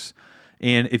 $150.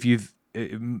 And if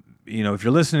if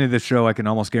you're listening to this show, I can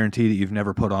almost guarantee that you've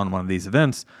never put on one of these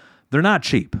events. They're not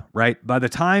cheap, right? By the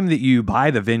time that you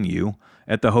buy the venue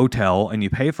at the hotel and you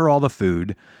pay for all the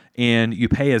food and you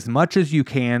pay as much as you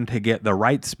can to get the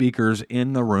right speakers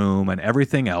in the room and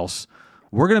everything else,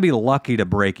 we're going to be lucky to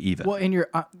break even. Well, and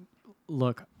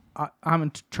look, I'm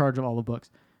in charge of all the books.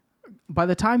 By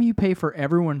the time you pay for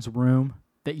everyone's room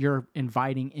that you're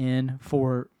inviting in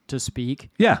to speak,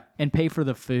 yeah, and pay for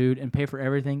the food and pay for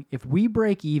everything, if we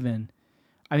break even,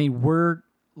 I mean, we're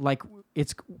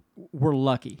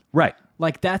lucky, right?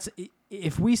 Like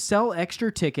if we sell extra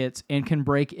tickets and can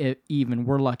break it even,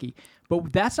 we're lucky.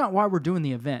 But that's not why we're doing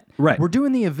the event. Right. We're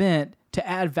doing the event to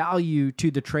add value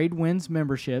to the Trade Winds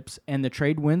memberships and the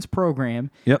Trade Winds program,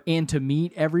 yep, and to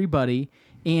meet everybody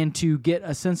and to get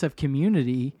a sense of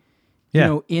community,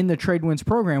 yeah, in the Trade Winds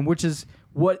program, which is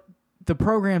what the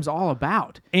program's all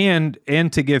about. And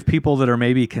to give people that are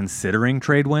maybe considering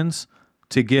Trade Winds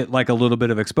to get like a little bit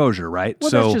of exposure, right?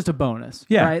 Well, that's just a bonus,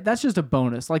 yeah, right? That's just a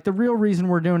bonus. Like the real reason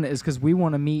we're doing it is because we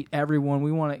want to meet everyone.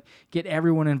 We want to get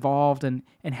everyone involved and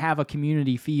have a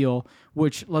community feel,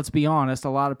 which, let's be honest, a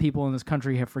lot of people in this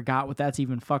country have forgot what that's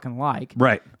even fucking like.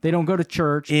 Right. They don't go to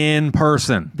church. In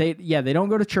person. They don't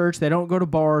go to church. They don't go to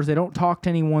bars. They don't talk to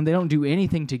anyone. They don't do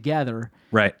anything together.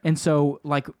 Right. And so,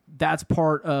 like, that's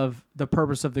part of the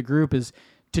purpose of the group, is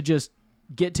to just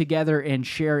get together and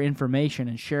share information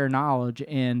and share knowledge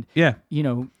and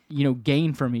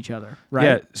gain from each other, right?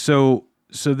 Yeah. So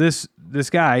this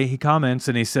guy, he comments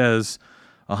and he says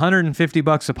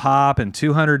 $150 a pop and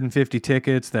 250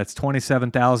 tickets, that's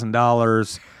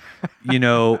 $27,000.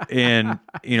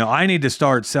 I need to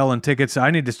start selling tickets.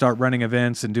 I need to start running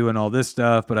events and doing all this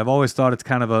stuff, but I've always thought it's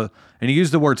kind of and he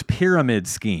used the words pyramid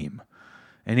scheme.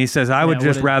 And he says, I would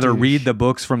just rather read the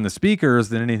books from the speakers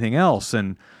than anything else.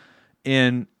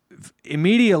 And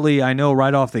immediately I know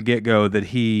right off the get-go that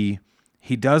he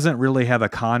doesn't really have a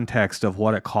context of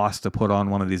what it costs to put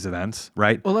on one of these events,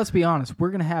 right? Well, let's be honest. We're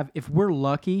going to have, if we're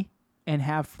lucky and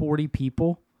have 40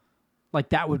 people, like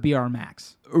that would be our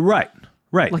max. Right.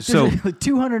 Like so like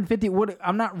 250,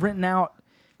 I'm not renting out,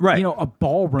 right, a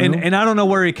ballroom. And I don't know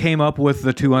where he came up with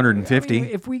the 250. I mean,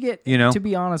 if we get, to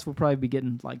be honest, we'll probably be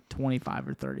getting like 25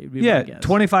 or 30. Would be my guess.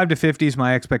 25 to 50 is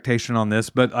my expectation on this,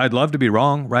 but I'd love to be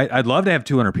wrong, right? I'd love to have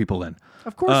 200 people in.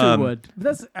 Of course we would.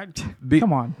 That's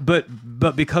come on.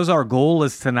 But because our goal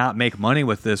is to not make money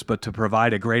with this, but to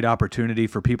provide a great opportunity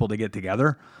for people to get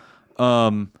together,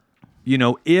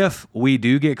 if we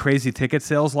do get crazy ticket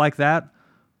sales like that,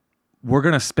 we're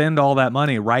going to spend all that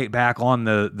money right back on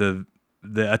the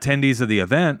attendees of the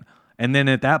event. And then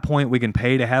at that point, we can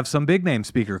pay to have some big name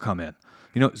speaker come in.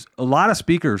 A lot of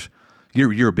speakers,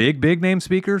 your big name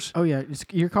speakers. Oh yeah.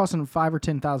 You're costing $5,000 or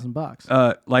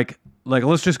 $10,000. Like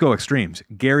let's just go extremes.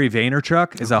 Gary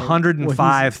Vaynerchuk is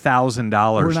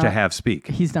 $105,000 to have speak.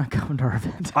 He's not coming to our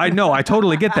event. I know, I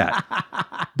totally get that.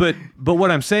 But what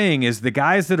I'm saying is the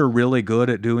guys that are really good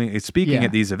at speaking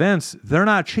at these events, they're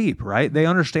not cheap, right? They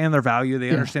understand their value, they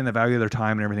understand the value of their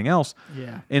time and everything else.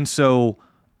 Yeah. And so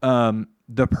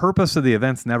the purpose of the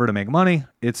event's never to make money,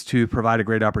 it's to provide a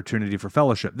great opportunity for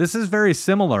fellowship. This is very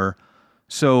similar.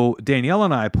 So Danielle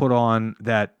and I put on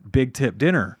that big tip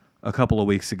dinner a couple of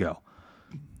weeks ago.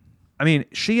 I mean,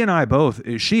 she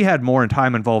had more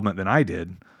time involvement than I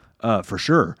did, for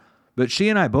sure. But she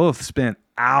and I both spent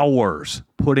hours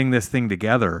putting this thing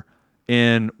together.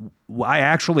 And I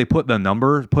actually put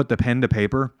the pen to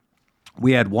paper.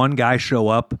 We had one guy show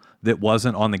up that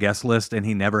wasn't on the guest list, and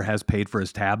he never has paid for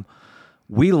his tab.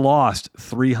 We lost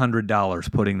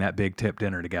 $300 putting that big tip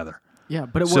dinner together. Yeah,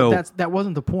 but that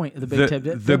wasn't the point of the big tip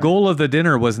dinner. The goal of the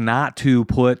dinner was not to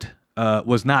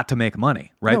make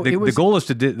money, right? No, the goal of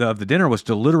the dinner was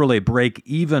to literally break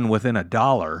even within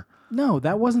 $1. No,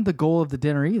 that wasn't the goal of the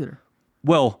dinner either.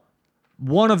 Well,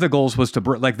 one of the goals was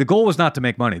the goal was not to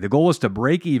make money. The goal was to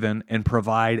break even and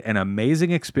provide an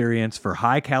amazing experience for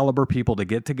high caliber people to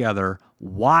get together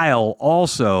while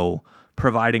also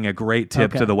providing a great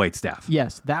tip to the waitstaff.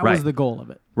 Yes, that was the goal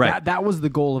of it. Right. That was the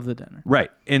goal of the dinner.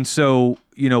 Right. And so,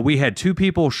 we had two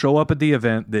people show up at the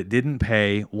event that didn't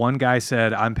pay. One guy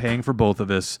said, I'm paying for both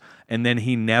of us. And then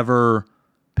he never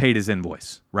paid his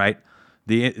invoice, right?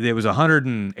 It was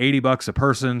 $180 a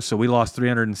person. So we lost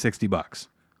 $360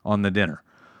 on the dinner.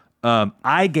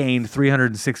 I gained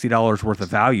 $360 worth of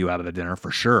value out of the dinner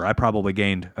for sure. I probably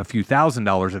gained a few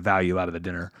 $1,000s of value out of the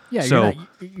dinner. Yeah, so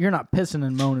you're not pissing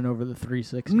and moaning over the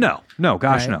 360. no,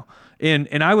 gosh, Right. no.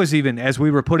 And I was even, as we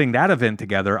were putting that event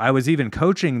together, I was even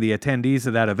coaching the attendees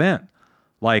of that event.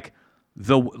 Like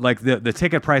the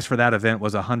ticket price for that event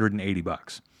was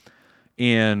 $180,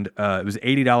 and it was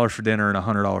 $80 for dinner and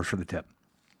 $100 for the tip.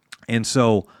 And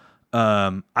so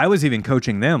I was even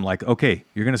coaching them, like, okay,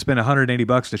 you're going to spend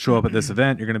 $180 to show up at this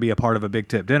event. You're going to be a part of a big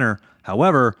tip dinner.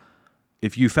 However,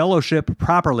 if you fellowship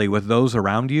properly with those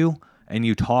around you, and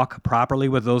you talk properly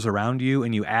with those around you,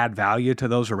 and you add value to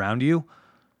those around you,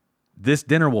 this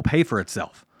dinner will pay for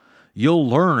itself. You'll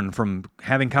learn from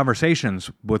having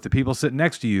conversations with the people sitting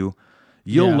next to you.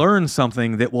 You'll learn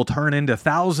something that will turn into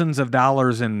thousands of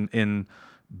dollars in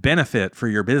benefit for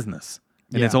your business.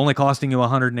 And it's only costing you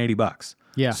 $180.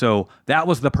 Yeah. So that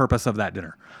was the purpose of that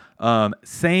dinner.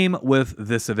 Same with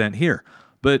this event here.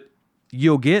 But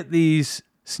you'll get these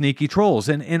sneaky trolls.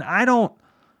 And I don't...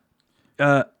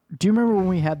 Do you remember when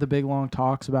we had the big long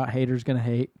talks about haters gonna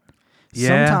hate?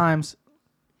 Yeah. Sometimes...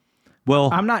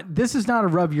 Well, This is not a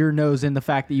rub your nose in the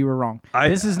fact that you were wrong.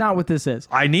 This is not what this is.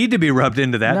 I need to be rubbed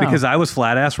into that No. because I was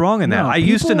flat ass wrong in that. No, I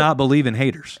used to people- not believe in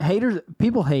haters.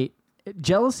 People hate.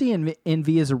 Jealousy and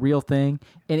envy is a real thing,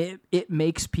 and it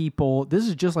makes people, this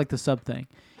is just like the sub thing,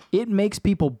 it makes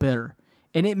people bitter,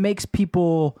 and it makes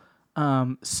people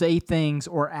say things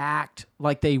or act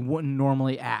like they wouldn't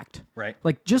normally act. Right.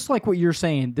 Like, just like what you're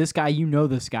saying, this guy, you know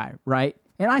this guy, right?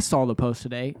 And I saw the post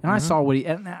today, and I saw what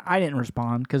and I didn't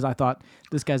respond because I thought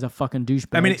this guy's a fucking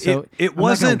douchebag. I mean, so it I'm not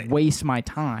wasn't- gonna waste my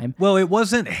time. Well, it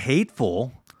wasn't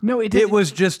hateful. No, it It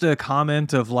was just a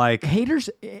comment of like haters.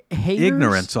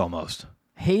 ignorance almost.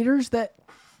 Haters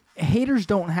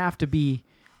don't have to be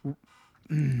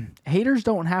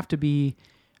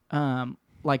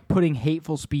like putting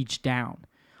hateful speech down.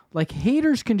 Like,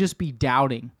 haters can just be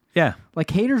doubting. Yeah.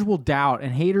 Like, haters will doubt,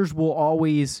 and haters will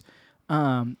always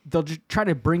they'll just try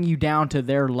to bring you down to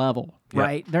their level, Yep.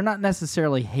 right? They're not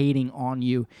necessarily hating on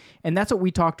you. And that's what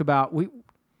we talked about.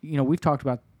 We've talked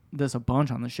about this a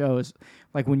bunch on the show, is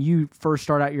like when you first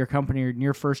start out your company or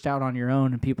you're first out on your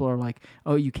own and people are like,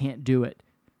 "Oh, you can't do it."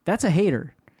 That's a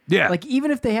hater. Yeah. Like,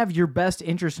 even if they have your best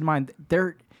interest in mind,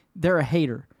 they're a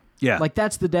hater. Yeah. Like,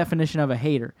 that's the definition of a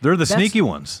hater. They're the That's- sneaky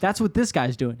ones. That's what this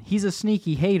guy's doing. He's a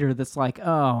sneaky hater that's like,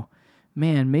 "Oh,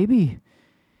 man, maybe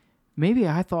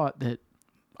I thought that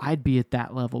I'd be at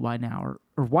that level by now,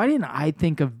 or why didn't I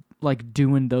think of like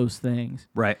doing those things?"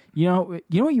 Right. You know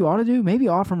what you ought to do? Maybe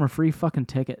offer him a free fucking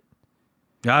ticket.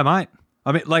 Yeah, I might.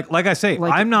 I mean, like I say,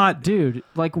 Like, I'm not. dude.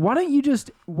 Like, why don't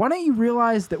you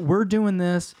realize that we're doing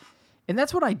this? And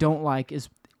that's what I don't like is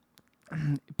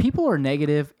people are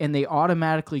negative and they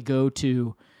automatically go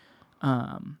to,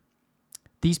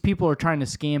 these people are trying to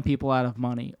scam people out of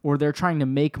money, or they're trying to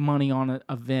make money on an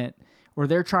event, or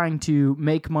they're trying to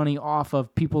make money off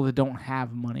of people that don't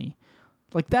have money.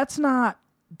 Like, that's 9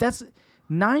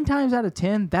 times out of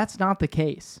 10, that's not the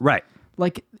case. Right.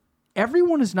 Like,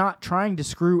 everyone is not trying to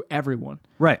screw everyone.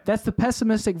 Right. That's the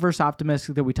pessimistic versus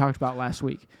optimistic that we talked about last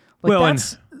week. Like, Well,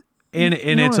 that's, and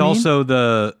you know it's what I mean? also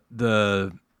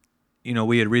the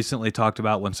we had recently talked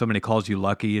about when somebody calls you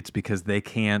lucky, it's because they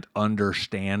can't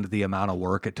understand the amount of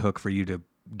work it took for you to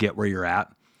get where you're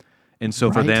at. And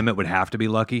so for Right. them, it would have to be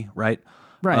lucky, right?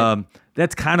 Right.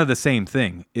 That's kind of the same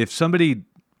thing. If somebody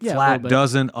Yeah, a flat little bit.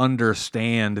 doesn't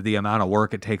understand the amount of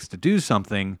work it takes to do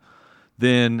something,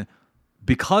 then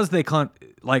because they can't,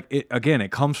 like,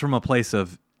 it comes from a place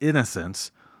of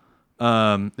innocence.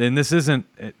 And this isn't,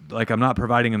 like, I'm not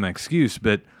providing them an excuse,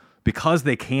 but because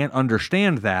they can't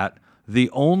understand that,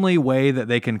 the only way that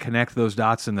they can connect those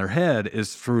dots in their head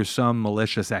is through some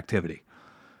malicious activity.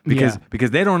 Because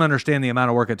they don't understand the amount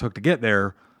of work it took to get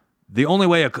there. The only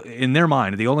way, in their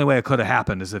mind, the only way it could have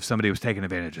happened is if somebody was taking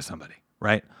advantage of somebody,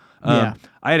 right? Yeah.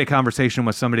 I had a conversation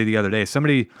with somebody the other day.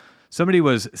 Somebody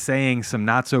was saying some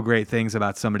not so great things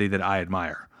about somebody that I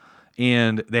admire.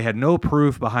 And they had no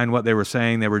proof behind what they were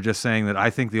saying. They were just saying that I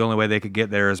think the only way they could get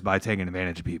there is by taking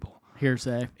advantage of people.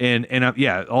 Hearsay. And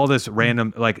all this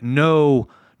random, like, no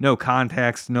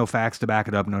context, no facts to back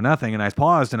it up, no nothing. And I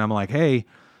paused and I'm like, hey,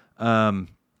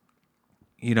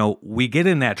 we get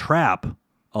in that trap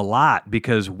a lot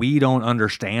because we don't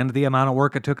understand the amount of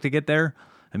work it took to get there.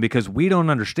 And because we don't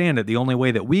understand it, the only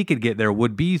way that we could get there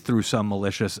would be through some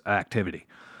malicious activity.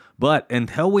 But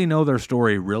until we know their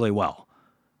story really well,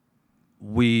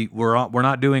 we're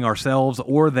not doing ourselves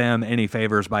or them any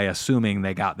favors by assuming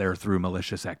they got there through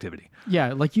malicious activity.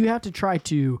 Yeah, like, you have to try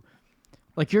to,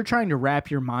 like, you're trying to wrap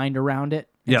your mind around it.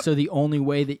 And Yep. so the only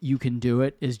way that you can do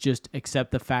it is just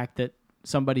accept the fact that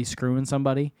somebody's screwing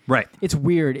somebody. Right. It's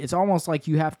weird. It's almost like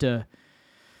you have to.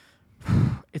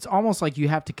 It's almost like you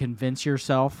have to convince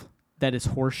yourself that it's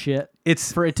horseshit.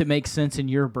 It's for it to make sense in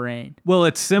your brain. Well,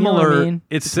 it's similar. You know what I mean?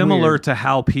 It's similar weird. to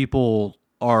how people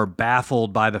are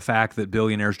baffled by the fact that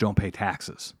billionaires don't pay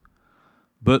taxes.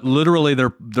 But literally,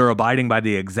 they're abiding by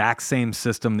the exact same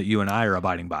system that you and I are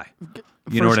abiding by.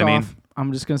 You know what I mean?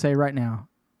 I'm just gonna say right now,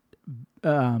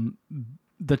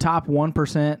 the top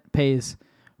 1% pays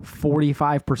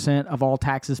 45% of all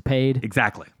taxes paid.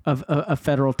 Exactly. Of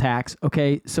federal tax.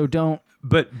 Okay, so don't.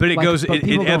 But it like, goes. but It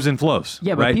people ebbs don't- and flows.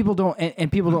 Yeah, but right? people don't,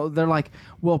 and people don't. They're like,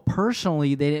 well,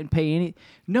 personally, they didn't pay any.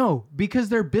 No, because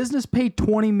their business paid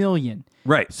 $20 million.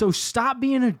 Right. So stop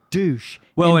being a douche.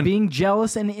 Well, and being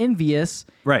jealous and envious.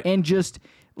 Right. And just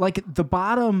like the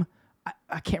bottom.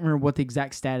 I can't remember what the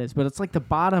exact stat is, but it's like the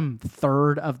bottom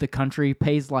third of the country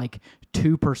pays like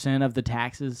 2% of the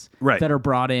taxes that are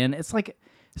brought in. It's like,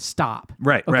 stop.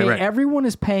 Right. Okay. Right. Everyone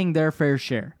is paying their fair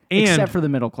share, And except for the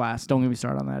middle class. Don't get me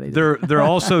started on that either.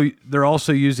 They're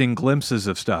also using glimpses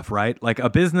of stuff, right? Like a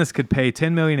business could pay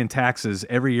 $10 million in taxes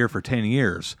every year for 10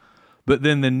 years, but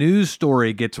then the news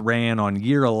story gets ran on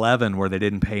year 11 where they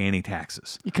didn't pay any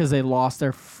taxes Because they lost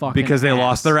their fucking because they ass.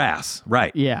 lost their ass,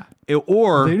 right? Yeah.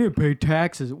 Or They didn't pay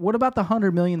taxes. What about the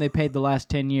 $100 million they paid the last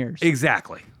 10 years?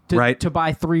 exactly, To, right? to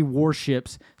buy 3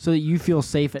 warships so that you feel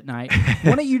safe at night.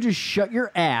 Why don't you just shut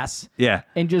your ass Yeah.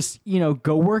 and just,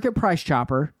 go work at Price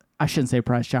Chopper. I shouldn't say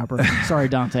Price Chopper. Sorry,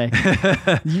 Dante.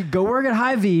 You go work at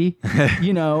Hy-Vee,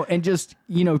 and just,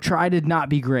 try to not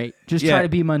be great. Just try Yeah. to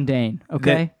be mundane,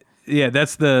 okay?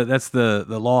 That's the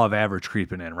law of average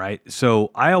creeping in, right?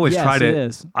 So I always Yes, try it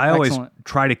is. always Excellent.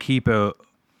 try to keep a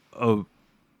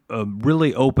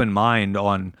really open mind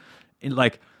on,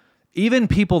 like, even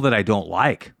people that I don't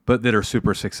like but that are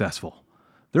super successful.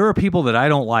 There are people that I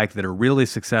don't like that are really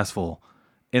successful,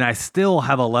 and I still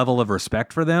have a level of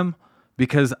respect for them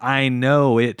because I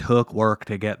know it took work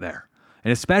to get there.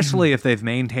 And especially if they've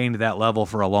maintained that level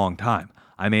for a long time.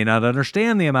 I may not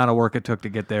understand the amount of work it took to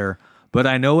get there, but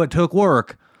I know it took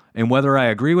work, and whether I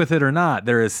agree with it or not,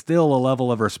 there is still a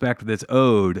level of respect that's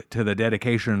owed to the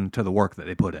dedication to the work that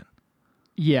they put in.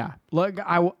 Yeah. Look,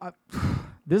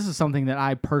 this is something that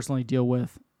I personally deal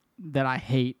with that I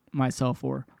hate myself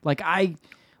for. Like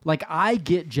I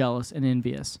get jealous and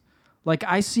envious. Like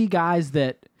I see guys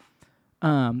that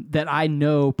I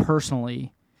know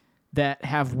personally that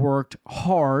have worked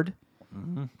hard,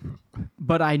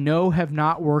 but I know have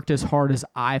not worked as hard as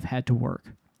I've had to work.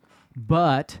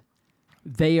 But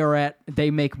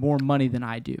they make more money than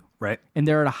I do. Right. And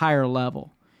they're at a higher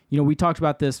level. We talked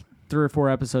about this 3 or 4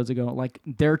 episodes ago. Like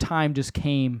their time just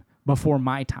came before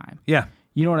my time. Yeah.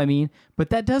 You know what I mean? But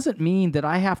that doesn't mean that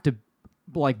I have to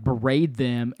like berate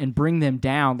them and bring them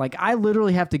down. Like I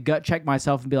literally have to gut check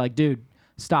myself and be like, dude,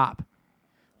 stop.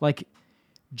 Like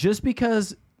just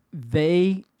because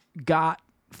they got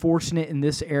fortunate in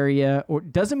this area or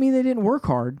doesn't mean they didn't work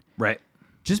hard. Right.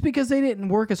 Just because they didn't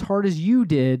work as hard as you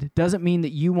did doesn't mean that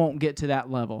you won't get to that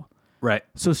level. Right.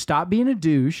 So stop being a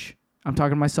douche. I'm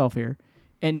talking to myself here.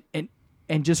 And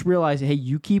just realize, hey,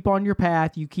 you keep on your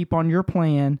path, you keep on your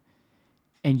plan,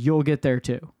 and you'll get there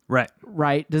too. Right.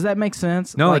 Right? Does that make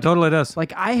sense? No, it totally does.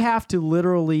 Like I have to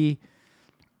literally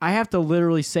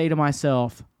say to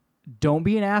myself, don't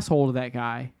be an asshole to that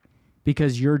guy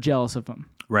because you're jealous of him.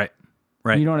 Right.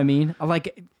 Right. You know what I mean?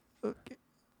 Like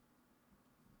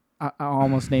I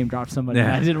almost name dropped somebody. Yeah.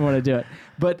 And I didn't want to do it,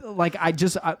 but like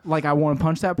I want to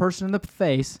punch that person in the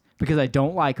face because I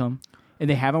don't like them, and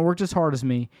they haven't worked as hard as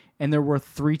me, and they're worth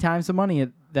 3 times the money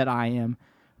that I am.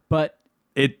 But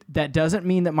that doesn't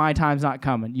mean that my time's not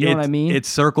coming. You know what I mean? It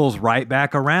circles right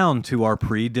back around to our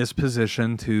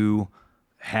predisposition to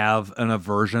have an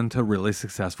aversion to really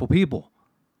successful people.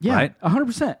 Yeah, right?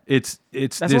 100%. It's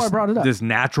That's why I brought it up. This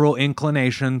natural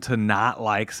inclination to not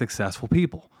like successful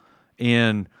people,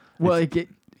 and Well,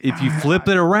 if you flip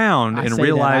it around I and say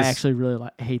realize, that, I actually really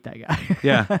hate that guy.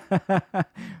 yeah.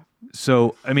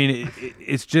 So I mean,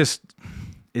 it's just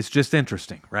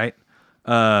interesting, right?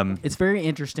 It's very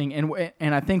interesting,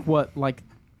 and I think what like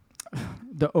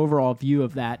the overall view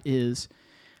of that is,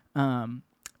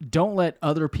 don't let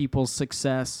other people's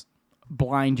success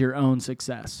blind your own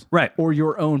success, Right. Or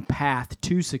your own path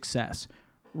to success,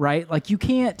 right? Like you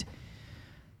can't.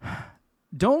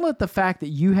 Don't let the fact that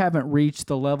you haven't reached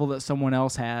the level that someone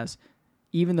else has,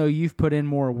 even though you've put in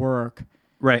more work,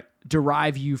 Right.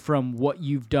 derive you from what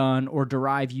you've done or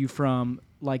derive you from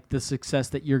like the success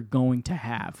that you're going to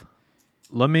have.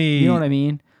 Let me. You know what I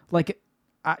mean? Like,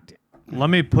 let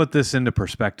me put this into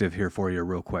perspective here for you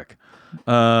real quick.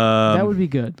 That would be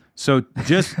good. So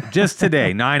just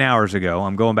today, 9 hours ago,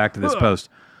 I'm going back to this post.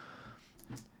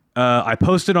 I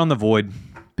posted on the Void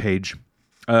page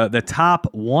the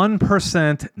top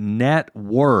 1% net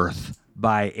worth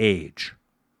by age.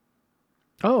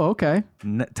 Oh, okay.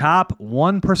 Top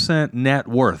 1% net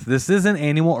worth. This isn't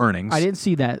annual earnings. I didn't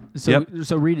see that.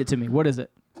 So read it to me. What is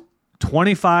it?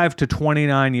 25 to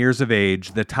 29 years of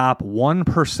age, the top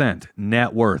 1%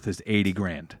 net worth is 80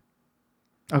 grand.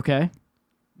 Okay.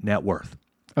 Net worth.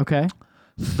 Okay.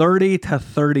 30 to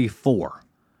 34,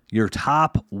 your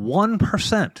top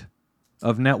 1%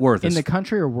 of net worth In is the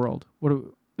country or world?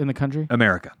 In the country?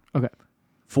 America. Okay.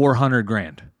 400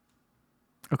 grand.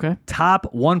 Okay.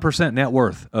 Top 1% net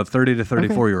worth of 30 to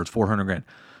 34 year olds, 400 grand.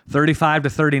 35 to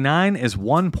 39 is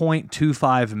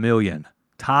 1.25 million.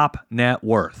 Top net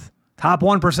worth. Top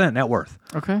 1% net worth.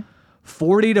 Okay.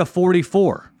 40 to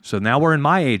 44. So now we're in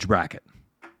my age bracket.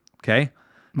 Okay.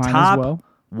 Mine Top as well.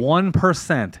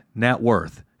 1% net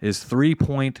worth is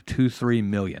 3.23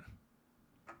 million.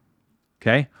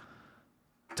 Okay.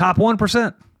 Top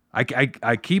 1%.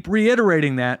 I keep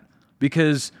reiterating that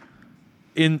because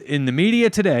in the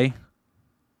media today,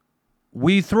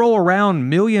 we throw around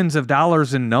millions of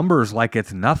dollars in numbers like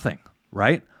it's nothing,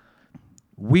 right?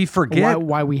 We forget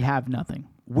Why we have nothing.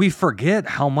 We forget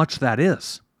how much that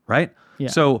is, right? Yeah.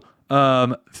 So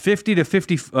 50 to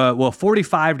 50,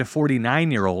 45 to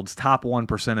 49 year olds, top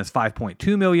 1% is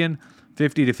 5.2 million.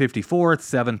 50 to 54, it's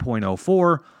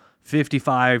 7.04.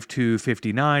 55 to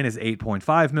 59 is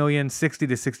 8.5 million. 60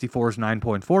 to 64 is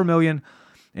 9.4 million.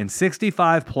 And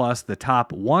 65 plus, the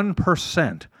top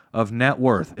 1% of net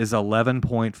worth is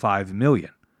 11.5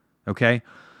 million. Okay?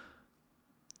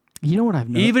 You know what I've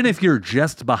noticed? Even if you're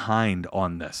just behind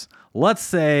on this, let's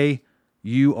say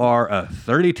you are a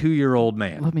 32-year-old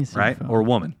man, Let me see right? your phone. Or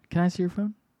woman. Can I see your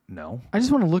phone? No. I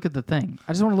just want to look at the thing.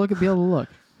 I just want to be able to look.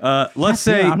 Let's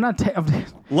say I'm not.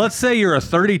 let's say you're a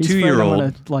He's afraid I'm 32-year-old.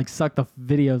 gonna like suck the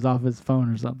videos off his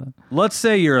phone or something. Let's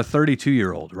say you're a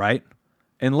 32-year-old, right?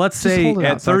 And let's say hold it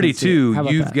at out so I can see it. 32, How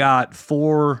about you've that? got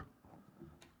four.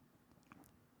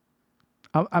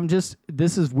 I'm just.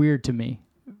 This is weird to me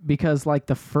because like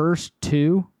the first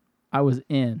two, I was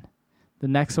in. The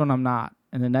next one I'm not,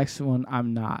 and the next one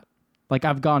I'm not. Like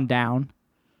I've gone down.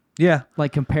 Yeah.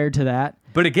 Like compared to that.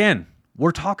 But again,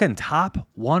 we're talking top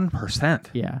 1%.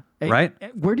 Yeah. Right?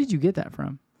 Where did you get that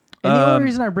from? And the only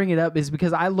reason I bring it up is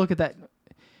because I look at that.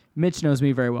 Mitch knows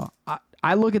me very well.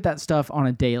 I look at that stuff on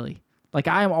a daily. Like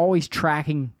I am always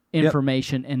tracking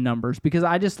information and numbers because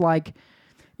I just like.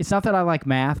 It's not that I like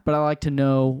math, but I like to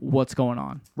know what's going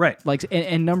on. Right. Like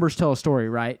and numbers tell a story,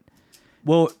 right?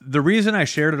 Well, the reason I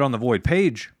shared it on the Void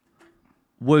page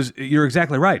was you're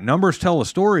exactly right. Numbers tell a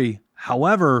story.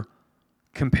 However,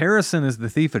 comparison is the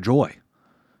thief of joy.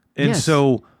 And Yes.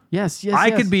 so Yes.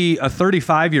 I could be a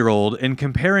 35-year-old and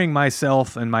comparing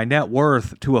myself and my net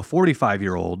worth to a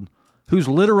 45-year-old who's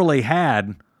literally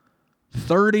had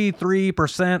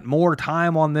 33% more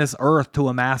time on this earth to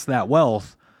amass that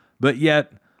wealth, but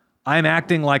yet I'm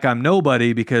acting like I'm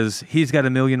nobody because he's got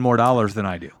 $1 million more than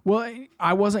I do. Well,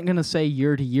 I wasn't going to say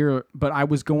year to year, but I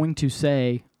was going to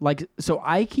say, like, so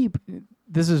I keep,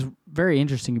 this is very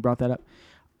interesting you brought that up.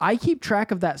 I keep track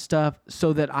of that stuff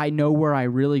so that I know where I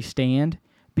really stand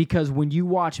because when you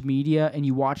watch media and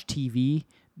you watch TV,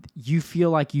 you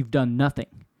feel like you've done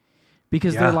nothing.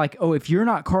 Because they're like, oh, if you're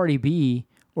not Cardi B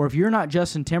or if you're not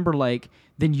Justin Timberlake,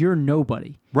 then you're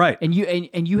nobody. Right. And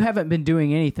you haven't been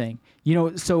doing anything. You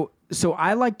know, so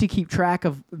I like to keep track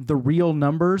of the real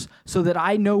numbers so that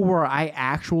I know where I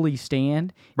actually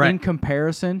stand in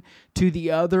comparison to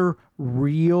the other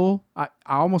real, I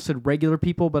almost said regular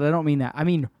people, but I don't mean that. I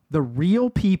mean the real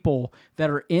people that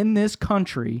are in this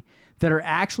country that are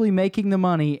actually making the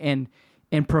money and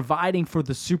providing for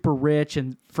the super rich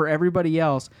and for everybody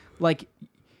else. Like,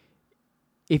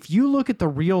 if you look at the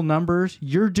real numbers,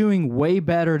 you're doing way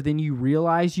better than you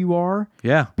realize you are.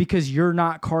 Yeah. Because you're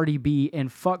not Cardi B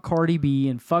and fuck Cardi B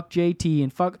and fuck JT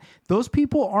and fuck. Those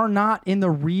people are not in the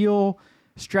real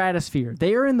stratosphere.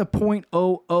 They are in the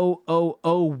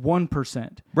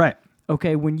 0.00001%. Right.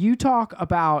 Okay, when you talk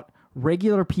about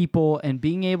regular people and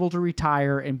being able to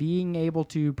retire and being able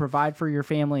to provide for your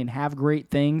family and have great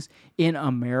things in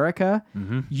America,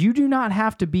 you do not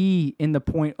have to be in the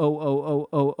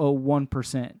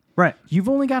 0.00001%. Right. You've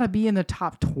only got to be in the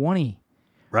top 20,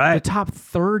 Right. the top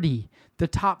 30, the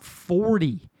top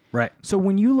 40. Right. So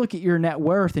when you look at your net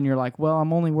worth and you're like, well,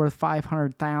 I'm only worth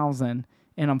 500,000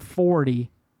 and I'm 40,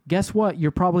 guess what?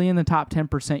 You're probably in the top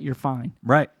 10%. You're fine.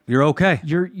 Right. You're okay.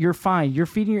 You're fine. You're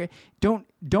feeding your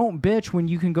don't bitch when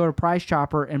you can go to Price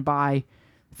Chopper and buy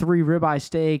 3 ribeye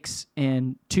steaks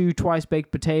and 2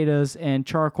 twice-baked potatoes and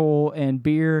charcoal and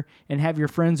beer and have your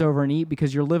friends over and eat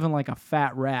because you're living like a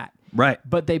fat rat. Right.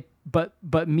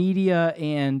 But media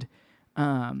and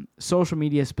social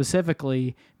media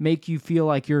specifically make you feel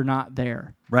like you're not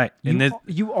there. Right.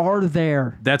 You are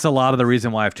there. That's a lot of the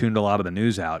reason why I've tuned a lot of the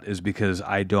news out is because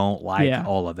I don't like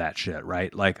all of that shit,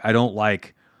 right? Like I don't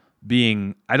like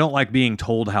being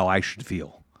told how I should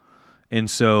feel. And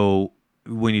so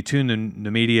when you tune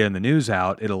the media and the news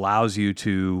out, it allows you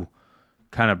to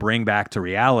kind of bring back to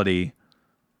reality,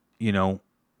 you know,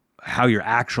 how you're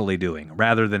actually doing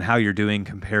rather than how you're doing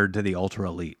compared to the ultra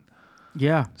elite.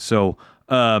 Yeah. So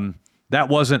that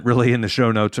wasn't really in the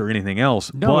show notes or anything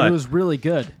else. No, it was really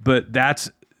good. But that's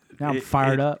now I'm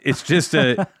fired up. It's just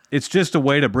a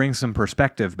way to bring some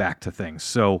perspective back to things.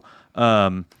 So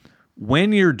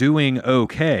when you're doing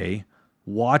okay,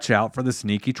 watch out for the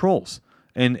sneaky trolls.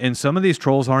 And some of these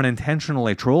trolls aren't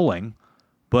intentionally trolling,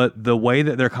 but the way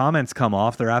that their comments come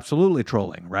off, they're absolutely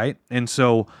trolling, right? And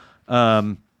so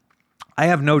I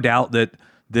have no doubt that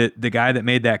the guy that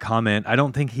made that comment, I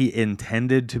don't think he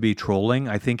intended to be trolling.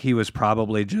 I think he was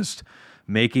probably just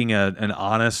making an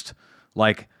honest,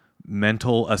 like,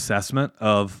 mental assessment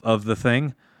of the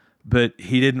thing, but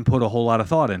he didn't put a whole lot of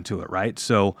thought into it, right?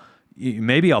 So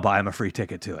maybe I'll buy him a free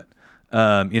ticket to it.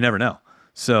 You never know.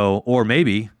 So, or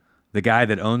maybe the guy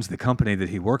that owns the company that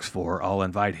he works for, I'll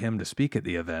invite him to speak at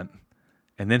the event,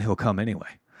 and then he'll come anyway.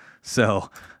 So,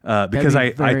 because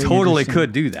I totally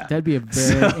could do that. That'd be a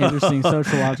very interesting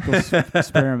sociological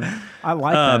experiment. I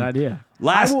like that idea.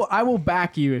 I will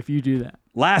back you if you do that.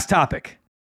 Last topic.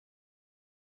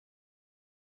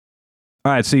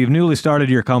 All right, so you've newly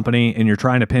started your company and you're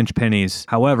trying to pinch pennies.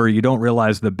 However, you don't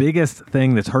realize the biggest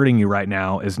thing that's hurting you right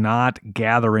now is not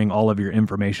gathering all of your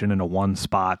information into one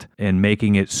spot and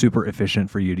making it super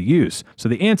efficient for you to use. So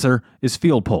the answer is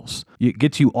Field Pulse. It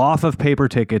gets you off of paper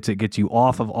tickets. It gets you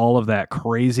off of all of that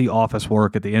crazy office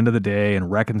work at the end of the day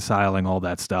and reconciling all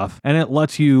that stuff. And it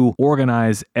lets you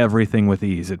organize everything with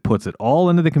ease. It puts it all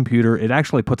into the computer. It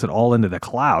actually puts it all into the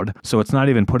cloud. So it's not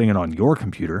even putting it on your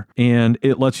computer. And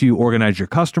it lets you organize your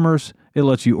customers. It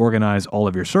lets you organize all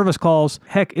of your service calls.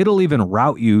 Heck, it'll even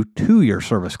route you to your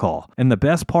service call. And the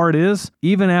best part is,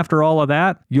 even after all of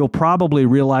that, you'll probably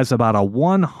realize about a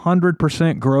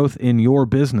 100% growth in your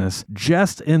business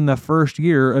just in the first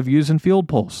year of using Field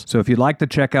Pulse. So if you'd like to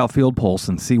check out Field Pulse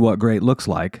and see what great looks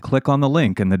like, click on the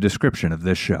link in the description of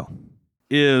this show.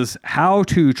 Is how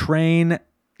to train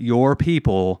your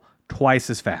people twice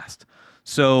as fast.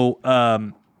 So,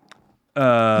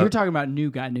 you're talking about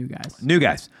new guys. New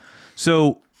guys.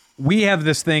 So we have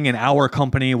this thing in our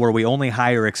company where we only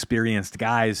hire experienced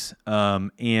guys.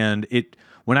 And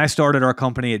when I started our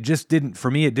company, it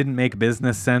didn't make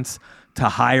business sense to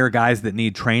hire guys that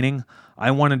need training.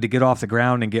 I wanted to get off the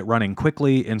ground and get running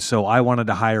quickly. And so I wanted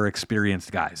to hire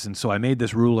experienced guys. And so I made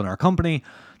this rule in our company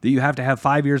that you have to have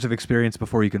 5 years of experience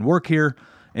before you can work here.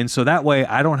 And so that way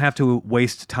I don't have to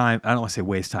waste time. I don't want to say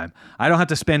waste time. I don't have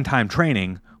to spend time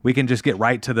training. We can just get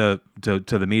right to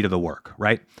the meat of the work,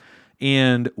 right?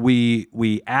 And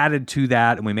we added to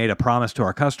that, and we made a promise to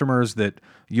our customers that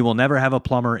you will never have a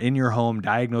plumber in your home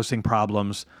diagnosing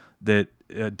problems that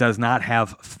does not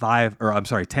have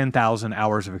 10,000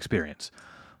 hours of experience.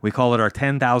 We call it our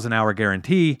 10,000 hour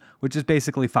guarantee, which is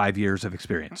basically 5 years of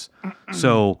experience.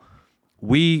 So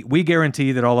we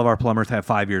guarantee that all of our plumbers have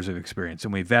 5 years of experience,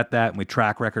 and we vet that and we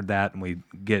track record that, and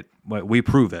we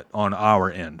prove it on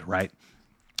our end, right?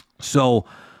 So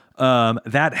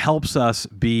that helps us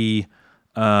be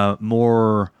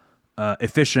more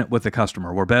efficient with the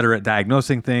customer. We're better at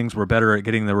diagnosing things. We're better at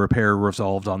getting the repair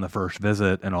resolved on the first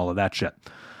visit and all of that shit.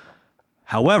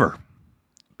 However,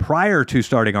 prior to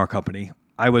starting our company,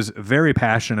 I was very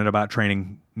passionate about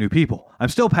training new people. I'm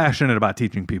still passionate about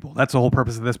teaching people. That's the whole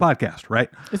purpose of this podcast, right?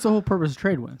 It's the whole purpose of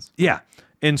Trade Winds. Yeah.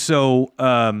 And so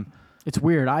it's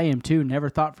weird. I am too. Never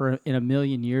thought in a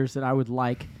million years that I would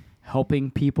like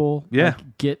helping people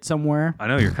get somewhere. I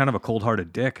know you're kind of a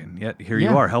cold-hearted dick, and yet here you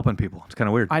are helping people. It's kind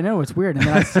of weird. I know, it's weird. And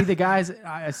then I see the guys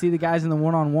in the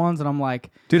one-on-ones, and I'm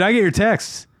like, dude, I get your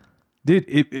texts.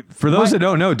 Dude, for those that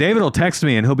don't know, David will text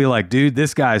me and he'll be like, dude,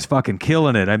 this guy's fucking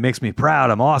killing it. It makes me proud.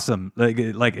 I'm awesome. Like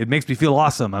it makes me feel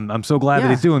awesome. I'm so glad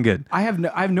that he's doing good. I have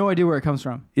no idea where it comes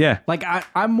from. Yeah. Like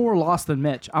I'm more lost than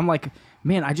Mitch. I'm like,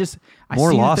 man, I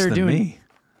more see lost that they're than doing me.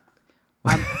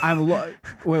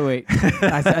 Wait.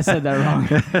 I said that wrong.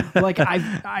 Like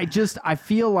I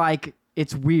feel like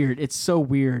it's weird. It's so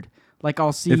weird. Like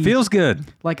I'll see. It feels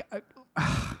good. Like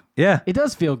Yeah. It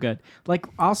does feel good. Like,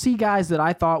 I'll see guys that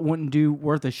I thought wouldn't do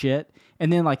worth a shit,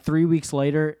 and then like 3 weeks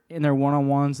later in their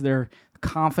one-on-ones, they're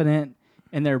confident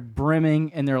and they're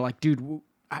brimming, and they're like, dude,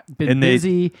 I've been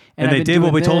busy. And I've they been did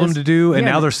what doing we told them this. to do, and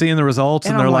Yeah, now they're seeing the results,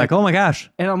 and and they're I'm like, like- oh my gosh.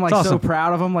 And I'm like it's so awesome.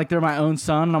 proud of them, like they're my own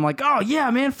son. And I'm like, oh yeah,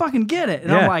 man, fucking get it.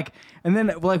 And Yeah. I'm like, and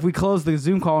then like we close the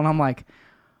Zoom call, and I'm like,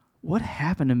 what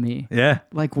happened to me? Yeah.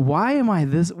 Like, why am I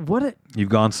this? You've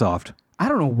gone soft. I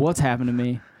don't know what's happened to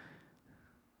me.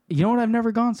 You know what? I've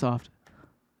never gone soft.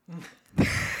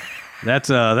 That's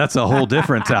a whole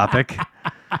different topic.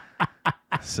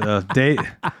 So, Dave,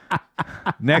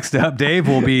 next up, Dave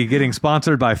will be getting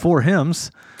sponsored by 4 Hymns.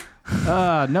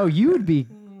 No, you would be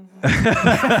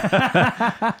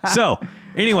So,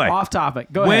 anyway, off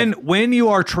topic. Go ahead. when you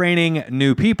are training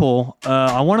new people,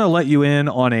 I want to let you in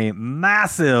on a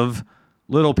massive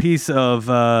little piece of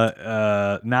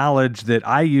knowledge that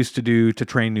I used to do to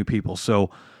train new people. So,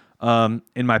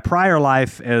 in my prior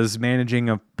life as managing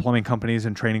of plumbing companies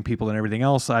and training people and everything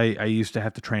else, I used to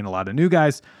have to train a lot of new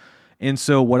guys. And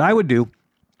so what I would do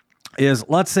is,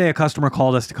 let's say a customer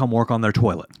called us to come work on their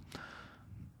toilet.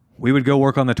 We would go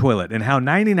work on the toilet. And how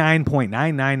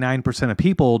 99.999% of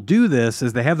people do this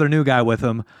is they have their new guy with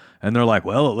them, and they're like,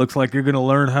 well, it looks like you're going to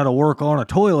learn how to work on a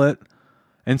toilet.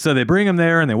 And so they bring him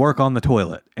there and they work on the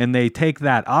toilet. And they take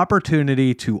that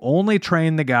opportunity to only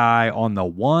train the guy on the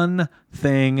one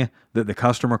thing that the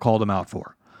customer called him out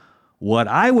for. What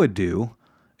I would do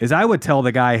is I would tell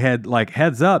the guy,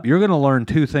 heads up, you're going to learn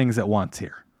 2 things at once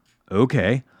here.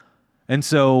 Okay. And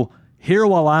so here,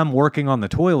 while I'm working on the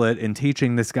toilet and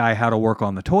teaching this guy how to work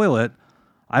on the toilet,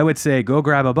 I would say, go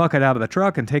grab a bucket out of the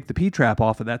truck and take the P-trap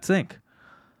off of that sink.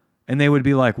 And they would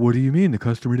be like, what do you mean? The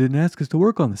customer didn't ask us to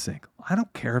work on the sink. I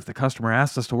don't care if the customer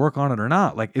asked us to work on it or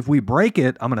not. Like, if we break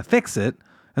it, I'm going to fix it,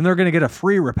 and they're going to get a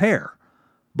free repair.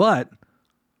 But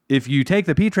if you take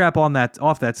the P-trap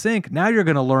off that sink, now you're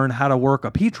going to learn how to work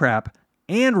a P-trap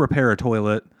and repair a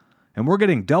toilet, and we're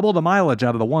getting double the mileage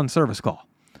out of the one service call.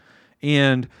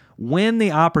 And when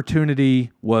the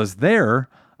opportunity was there,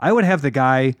 I would have the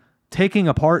guy taking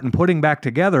apart and putting back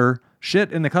together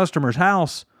shit in the customer's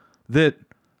house that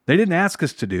they didn't ask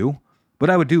us to do, but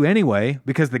I would do anyway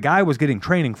because the guy was getting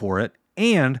training for it,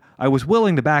 and I was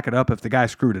willing to back it up if the guy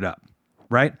screwed it up,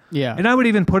 right? Yeah. And I would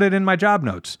even put it in my job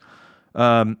notes.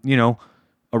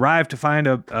 Arrived to find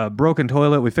a broken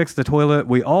toilet. We fixed the toilet.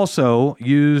 We also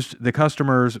used the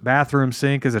customer's bathroom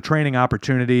sink as a training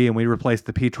opportunity, and we replaced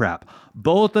the P-trap.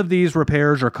 Both of these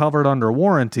repairs are covered under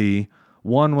warranty.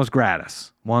 One was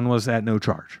gratis. One was at no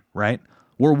charge, right?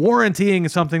 We're warrantying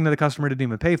something that the customer didn't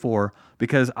even pay for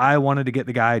because I wanted to get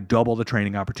the guy double the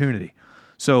training opportunity.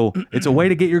 So it's a way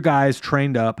to get your guys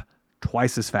trained up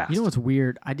twice as fast. You know what's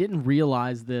weird? I didn't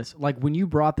realize this. Like, when you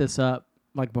brought this up,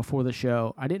 like before the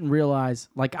show, I didn't realize,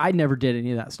 like, I never did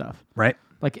any of that stuff. Right.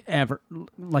 Like, ever.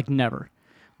 Like, never.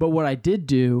 But what I did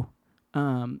do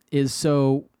is,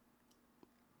 so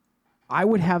I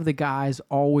would have the guys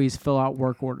always fill out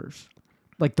work orders.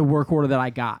 Like, the work order that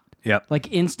I got. Yep.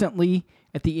 Like, instantly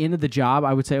at the end of the job,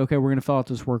 I would say, okay, we're going to fill out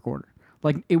this work order.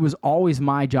 Like, it was always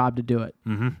my job to do it.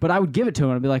 Mm-hmm. But I would give it to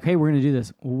him. I'd be like, hey, we're going to do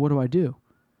this. Well, what do I do?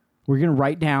 We're going to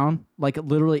write down, like,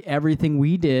 literally everything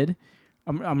we did.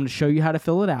 I'm going to show you how to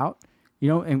fill it out,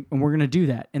 and we're going to do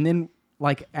that. And then,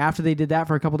 like, after they did that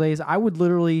for a couple days, I would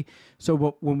literally,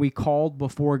 when we called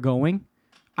before going,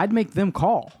 I'd make them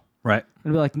call. Right.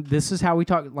 And be like, this is how we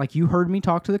talk. Like, you heard me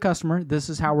talk to the customer. This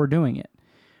is how we're doing it.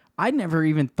 I never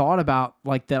even thought about,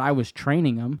 like, that I was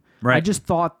training them. Right. I just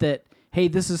thought that, hey,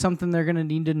 this is something they're going to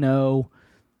need to know.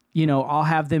 I'll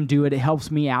have them do it. It helps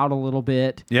me out a little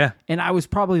bit. Yeah. And I was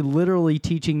probably literally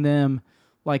teaching them,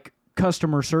 like,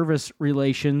 customer service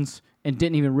relations and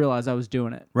didn't even realize I was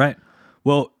doing it. Right.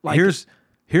 Well, Like,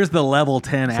 here's the level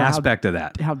 10 aspect of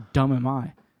that. How dumb am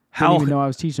I? How- Didn't even know I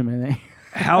was teaching them anything.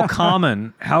 How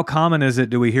common is it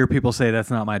do we hear people say that's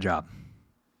not my job?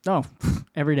 Oh,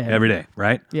 every day. Every day,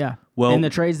 right? Yeah. Well, in the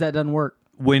trades that doesn't work.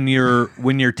 When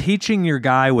you're teaching your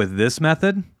guy with this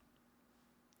method,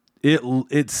 it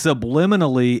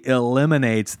subliminally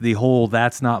eliminates the whole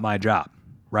that's not my job,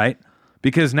 right?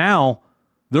 Because now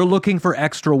they're looking for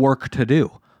extra work to do.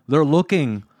 They're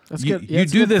looking. That's you good. Yeah,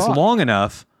 it's a do good this thought. long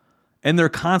enough, and they're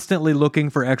constantly looking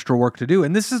for extra work to do.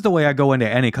 And this is the way I go into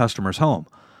any customer's home.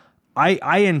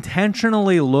 I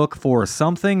intentionally look for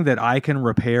something that I can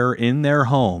repair in their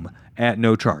home at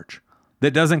no charge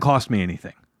that doesn't cost me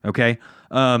anything. Okay.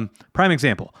 Prime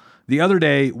example. The other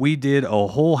day we did a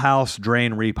whole house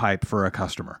drain repipe for a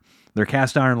customer. Their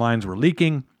cast iron lines were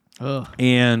leaking. Ugh.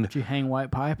 And Did you hang white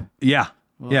pipe? yeah,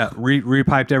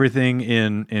 repiped everything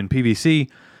in PVC.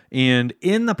 And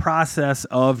in the process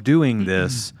of doing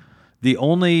this, The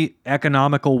only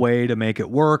economical way to make it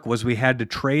work was we had to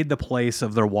trade the place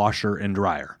of their washer and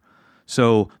dryer.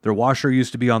 So their washer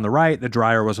used to be on the right, the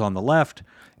dryer was on the left.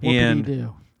 What and could you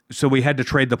do? so we had to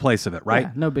trade the place of it, right?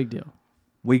 Yeah, no big deal.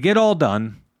 We get all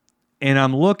done, and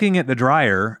I'm looking at the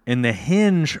dryer, and the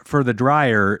hinge for the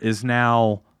dryer is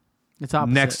now It's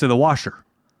opposite. next to the washer,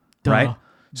 Duh. right?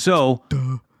 So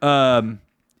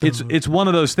it's one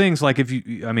of those things, like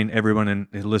everyone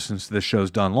who listens to this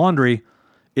show's done laundry.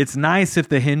 It's nice if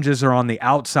the hinges are on the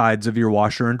outsides of your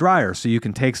washer and dryer, so you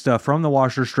can take stuff from the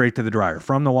washer straight to the dryer,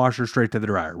 from the washer straight to the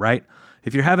dryer, right?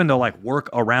 If you're having to like work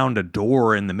around a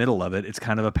door in the middle of it, it's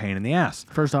kind of a pain in the ass.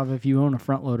 First off, if you own a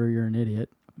front loader, you're an idiot.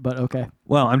 But okay.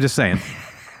 Well, I'm just saying.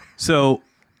 So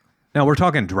now we're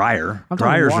talking dryer. I'm talking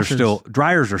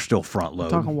Dryers are still front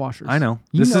load. I'm talking washers. I know.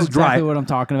 You This know is exactly dry. what I'm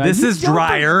talking about. This is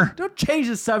dryer. Don't change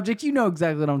the subject. You know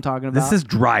exactly what I'm talking about. This is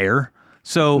dryer.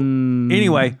 So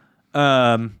anyway,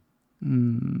 I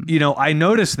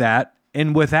noticed that,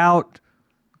 and without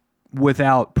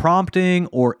prompting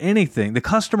or anything, the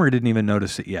customer didn't even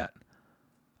notice it yet.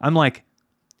 I'm like,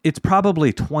 it's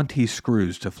probably 20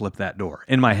 screws to flip that door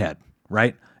in my head,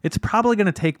 right? It's probably going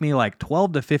to take me like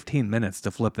 12 to 15 minutes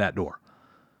to flip that door.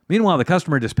 Meanwhile, the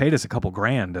customer just paid us a couple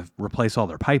grand to replace all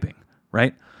their piping,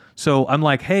 right? So I'm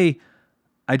like, hey,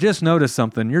 I just noticed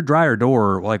something. Your dryer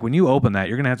door, like when you open that,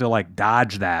 you're going to have to like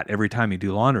dodge that every time you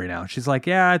do laundry now. She's like,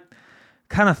 yeah, I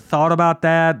kind of thought about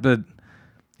that, but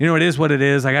it is what it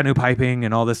is. I got new piping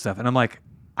and all this stuff. And I'm like,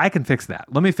 I can fix that.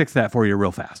 Let me fix that for you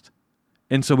real fast.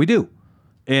 And so we do.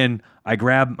 And I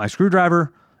grab my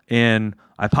screwdriver and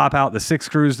I pop out the 6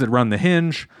 screws that run the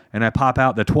hinge, and I pop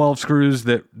out the 12 screws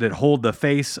that hold the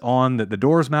face on that the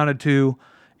door's mounted to,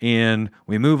 and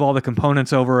we move all the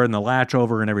components over and the latch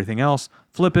over and everything else,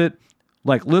 flip it,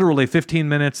 like literally 15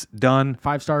 minutes, done.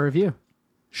 5-star review.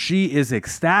 She is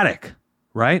ecstatic,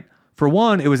 right? For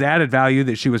one, it was added value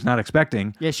that she was not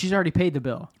expecting. Yeah, she's already paid the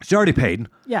bill. She already paid.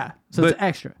 Yeah, so it's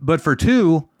extra. But for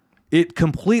 2, it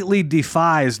completely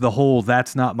defies the whole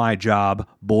 "that's not my job"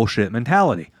 bullshit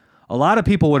mentality. A lot of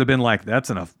people would have been like, that's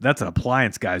an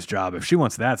appliance guy's job. If she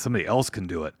wants that, somebody else can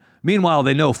do it. Meanwhile,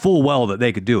 they know full well that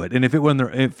they could do it. And if it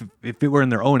were in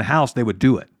their own house, they would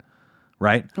do it.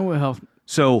 Right? Oh, well.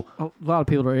 So A lot of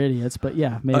people are idiots, but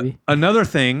yeah, maybe. Another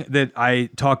thing that I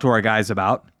talk to our guys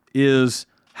about is,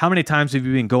 how many times have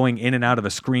you been going in and out of a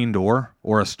screen door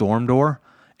or a storm door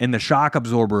and the shock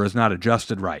absorber is not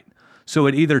adjusted right? So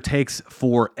it either takes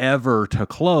forever to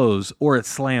close or it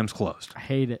slams closed. I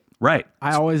hate it. Right.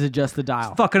 I always adjust the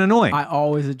dial. It's fucking annoying. I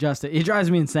always adjust it. It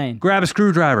drives me insane. Grab a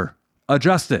screwdriver.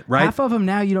 Adjust it, right? Half of them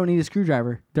now, you don't need a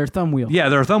screwdriver. They're thumb wheel. Yeah,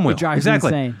 they're a thumb wheel. It drives me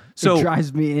insane. So it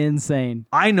drives me insane.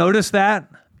 I noticed that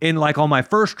in like on my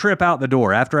first trip out the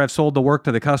door, after I've sold the work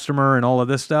to the customer and all of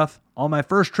this stuff, on my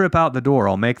first trip out the door,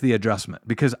 I'll make the adjustment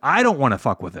because I don't want to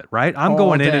fuck with it, right? I'm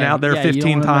going in and out there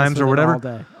 15 times or whatever. All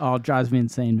day. Oh, it drives me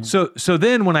insane, man. So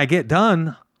then when I get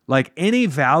done, like any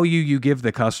value you give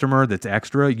the customer that's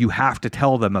extra, you have to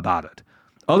tell them about it.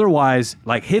 Otherwise,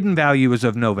 like hidden value is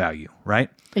of no value, right?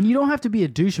 And you don't have to be a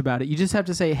douche about it. You just have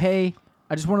to say, hey,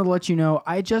 I just wanted to let you know,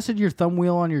 I adjusted your thumb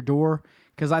wheel on your door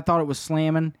because I thought it was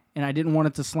slamming and I didn't want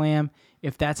it to slam.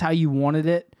 If that's how you wanted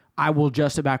it, I will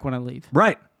adjust it back when I leave.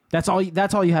 Right. That's all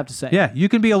you have to say. Yeah, you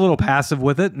can be a little passive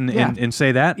with it and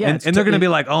say that. Yeah, and they're going to be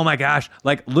like, oh my gosh.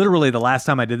 Like literally the last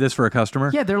time I did this for a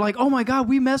customer. Yeah, they're like, oh my God,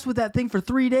 we messed with that thing for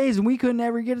 3 days and we couldn't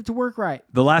ever get it to work right.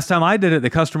 The last time I did it, the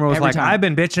customer was Every like, time. I've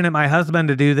been bitching at my husband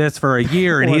to do this for a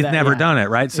year and Or he's that, never yeah. done it,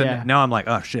 right? So Yeah. now I'm like,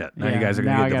 oh shit, now you guys are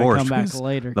going now to get I divorced. gotta come back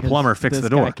later. The plumber fixed the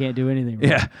door. I can't do anything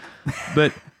right.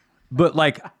 Yeah. But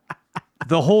like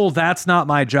the whole "that's not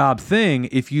my job" thing,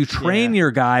 if you train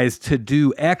your guys to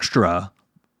do extra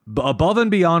above and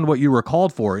beyond what you were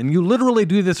called for, and you literally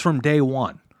do this from day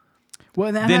one,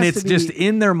 Well, that then has it's to be, just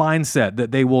in their mindset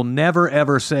that they will never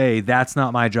ever say that's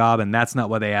not my job and that's not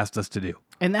what they asked us to do.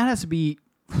 and that has to be,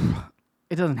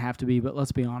 it doesn't have to be, but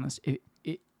let's be honest.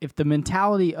 If the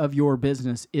mentality of your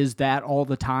business is that all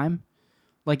the time,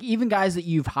 like even guys that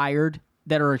you've hired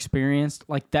that are experienced,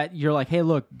 like that, you're like, hey,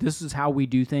 look, this is how we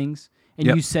do things. And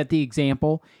Yep. you set the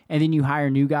example, and then you hire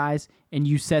new guys and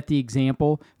you set the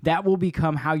example, that will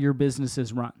become how your business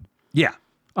is run. Yeah.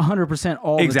 100%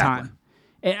 all Exactly.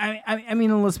 the time. And I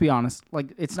mean, let's be honest.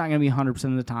 Like, it's not going to be 100%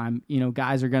 of the time. You know,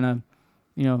 guys are going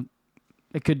to,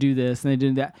 they could do this and they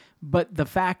do that. But the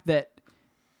fact that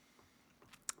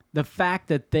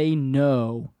they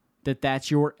know that that's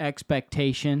your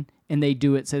expectation and they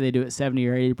do it, say they do it 70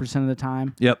 or 80% of the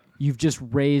time. Yep. You've just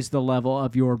raised the level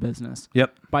of your business.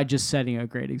 Yep. By just setting a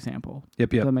great example. Yep.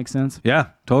 Does that make sense? Yeah,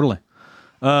 totally.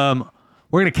 One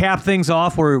We're going to cap things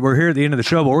off. We're here at the end of the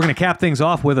show, but we're going to cap things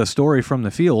off with a story from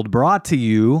the field brought to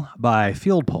you by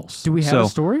Field Pulse. Do we have a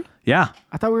story? Yeah.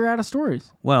 I thought we were out of stories.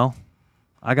 Well,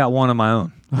 I got one of my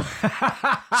own.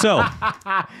 So,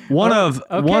 one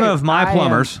of my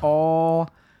plumbers. I am all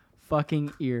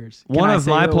fucking ears. One of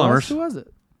my plumbers. Who was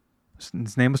it?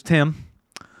 His name was Tim.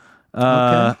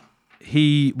 Okay.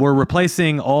 We're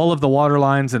replacing all of the water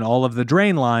lines and all of the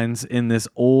drain lines in this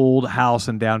old house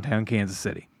in downtown Kansas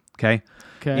City. Okay.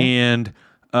 And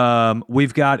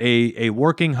we've got a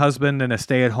working husband and a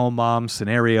stay-at-home mom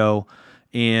scenario,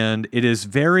 and it is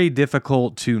very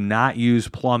difficult to not use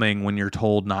plumbing when you're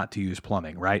told not to use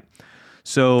plumbing, right?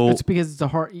 So it's because it's a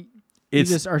hard. You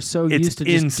just are so used to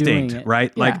just instinct, doing it.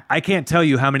 right? Yeah. Like, I can't tell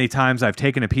you how many times I've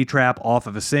taken a P-trap off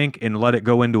of a sink and let it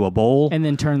go into a bowl. And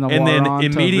then turn the water on to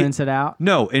rinse it out?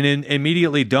 No, and then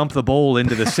immediately dump the bowl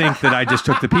into the sink that I just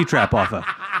took the P-trap off of.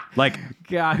 Like,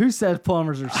 God, who says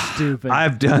plumbers are stupid?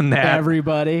 I've done that.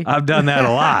 Everybody. I've done that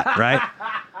a lot, right?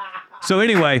 So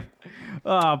anyway...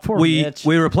 poor we Mitch.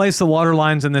 replace the water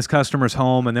lines in this customer's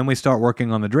home, and then we start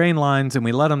working on the drain lines, and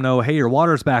we let them know, hey, your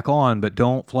water's back on, but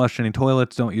don't flush any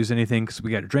toilets, don't use anything because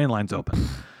we got your drain lines open.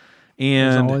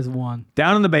 There's And always one.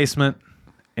 down in the basement,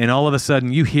 and all of a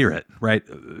sudden you hear it, right?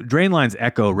 Drain lines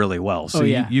echo really well, so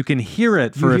you can hear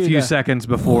it for a few seconds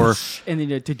before, and then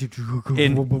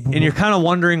and you're kind of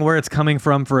wondering where it's coming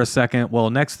from for a second. Well,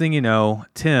 next thing you know,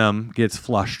 Tim gets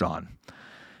flushed on.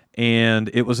 And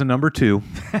it was a number 2.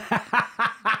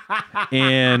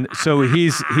 And so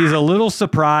he's a little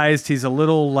surprised. He's a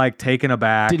little like taken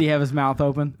aback. Did he have his mouth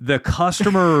open? The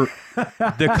customer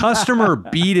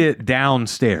beat it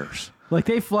downstairs. Like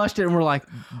they flushed it and were like,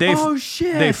 oh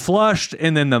shit. They flushed,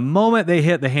 and then the moment they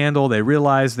hit the handle, they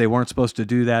realized they weren't supposed to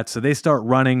do that. So they start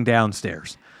running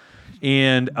downstairs.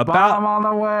 And Bomb on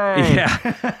the way. Yeah.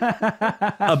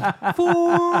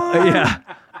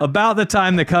 About the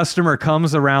time the customer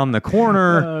comes around the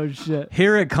corner, oh shit!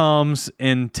 Here it comes,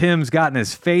 and Tim's gotten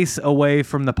his face away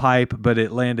from the pipe, but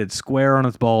it landed square on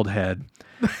his bald head,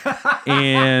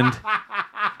 and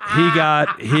he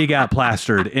got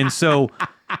plastered, and so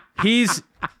she's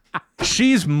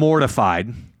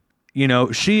mortified. You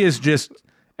know, she is just,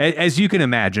 as you can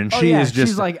imagine,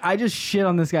 she's like, I just shit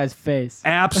on this guy's face.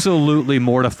 Absolutely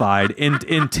mortified,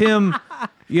 and Tim.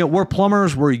 You know, we're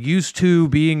plumbers. We're used to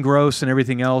being gross and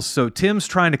everything else. So Tim's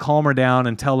trying to calm her down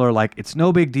and tell her, like, it's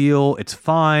no big deal. It's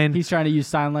fine. He's trying to use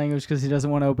sign language because he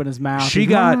doesn't want to open his mouth. She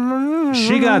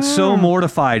got so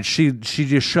mortified. She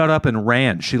just shut up and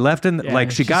ran. She left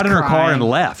she got in her car and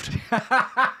left.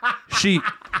 She,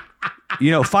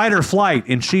 fight or flight,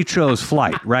 and she chose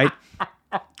flight, right?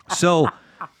 So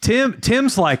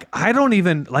Tim's like, I don't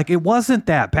even, like, it wasn't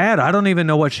that bad. I don't even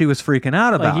know what she was freaking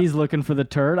out about. Like he's looking for the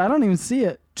turd. I don't even see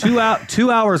it.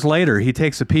 2 hours later, he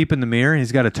takes a peep in the mirror, and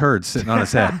he's got a turd sitting on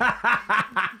his head.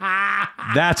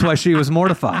 That's why she was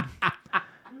mortified.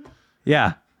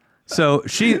 Yeah. So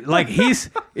he's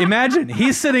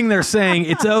sitting there saying,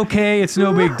 it's okay, it's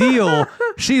no big deal.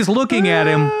 She's looking at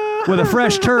him with a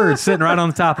fresh turd sitting right on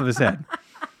the top of his head.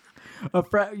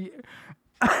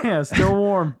 Yeah, still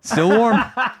warm. Still warm.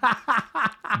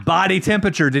 Body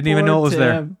temperature. Didn't even know it was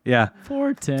there. Yeah.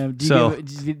 Poor Tim.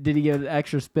 Did he get an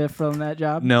extra spiff from that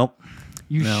job? Nope.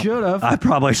 You should have. I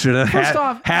probably should have. First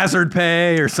off, hazard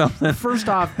pay or something. First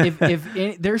off, if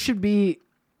there should be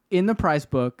in the price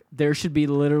book, there should be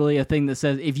literally a thing that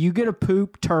says if you get a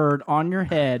poop turd on your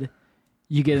head,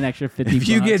 you get an extra $50. If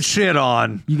you get shit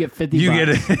on, you get $50. You get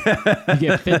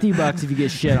 $50 if you get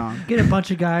shit on. Get a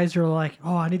bunch of guys who are like,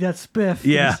 oh, I need that spiff.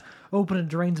 Yeah. Just open and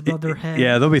drains above their head.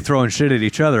 Yeah, they'll be throwing shit at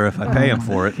each other if I pay them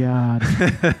for it. God.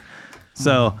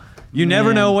 So you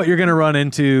never know what you're going to run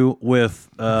into with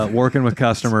working with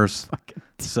customers.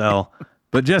 So,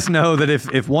 but just know that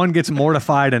if one gets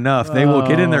mortified enough, they will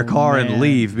get in their car and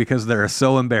leave because they're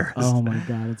so embarrassed. Oh my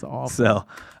God, it's awful. So,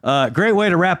 great way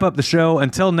to wrap up the show.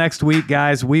 Until next week,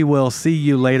 guys, we will see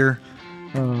you later.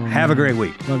 Have a great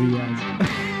week. Love you guys.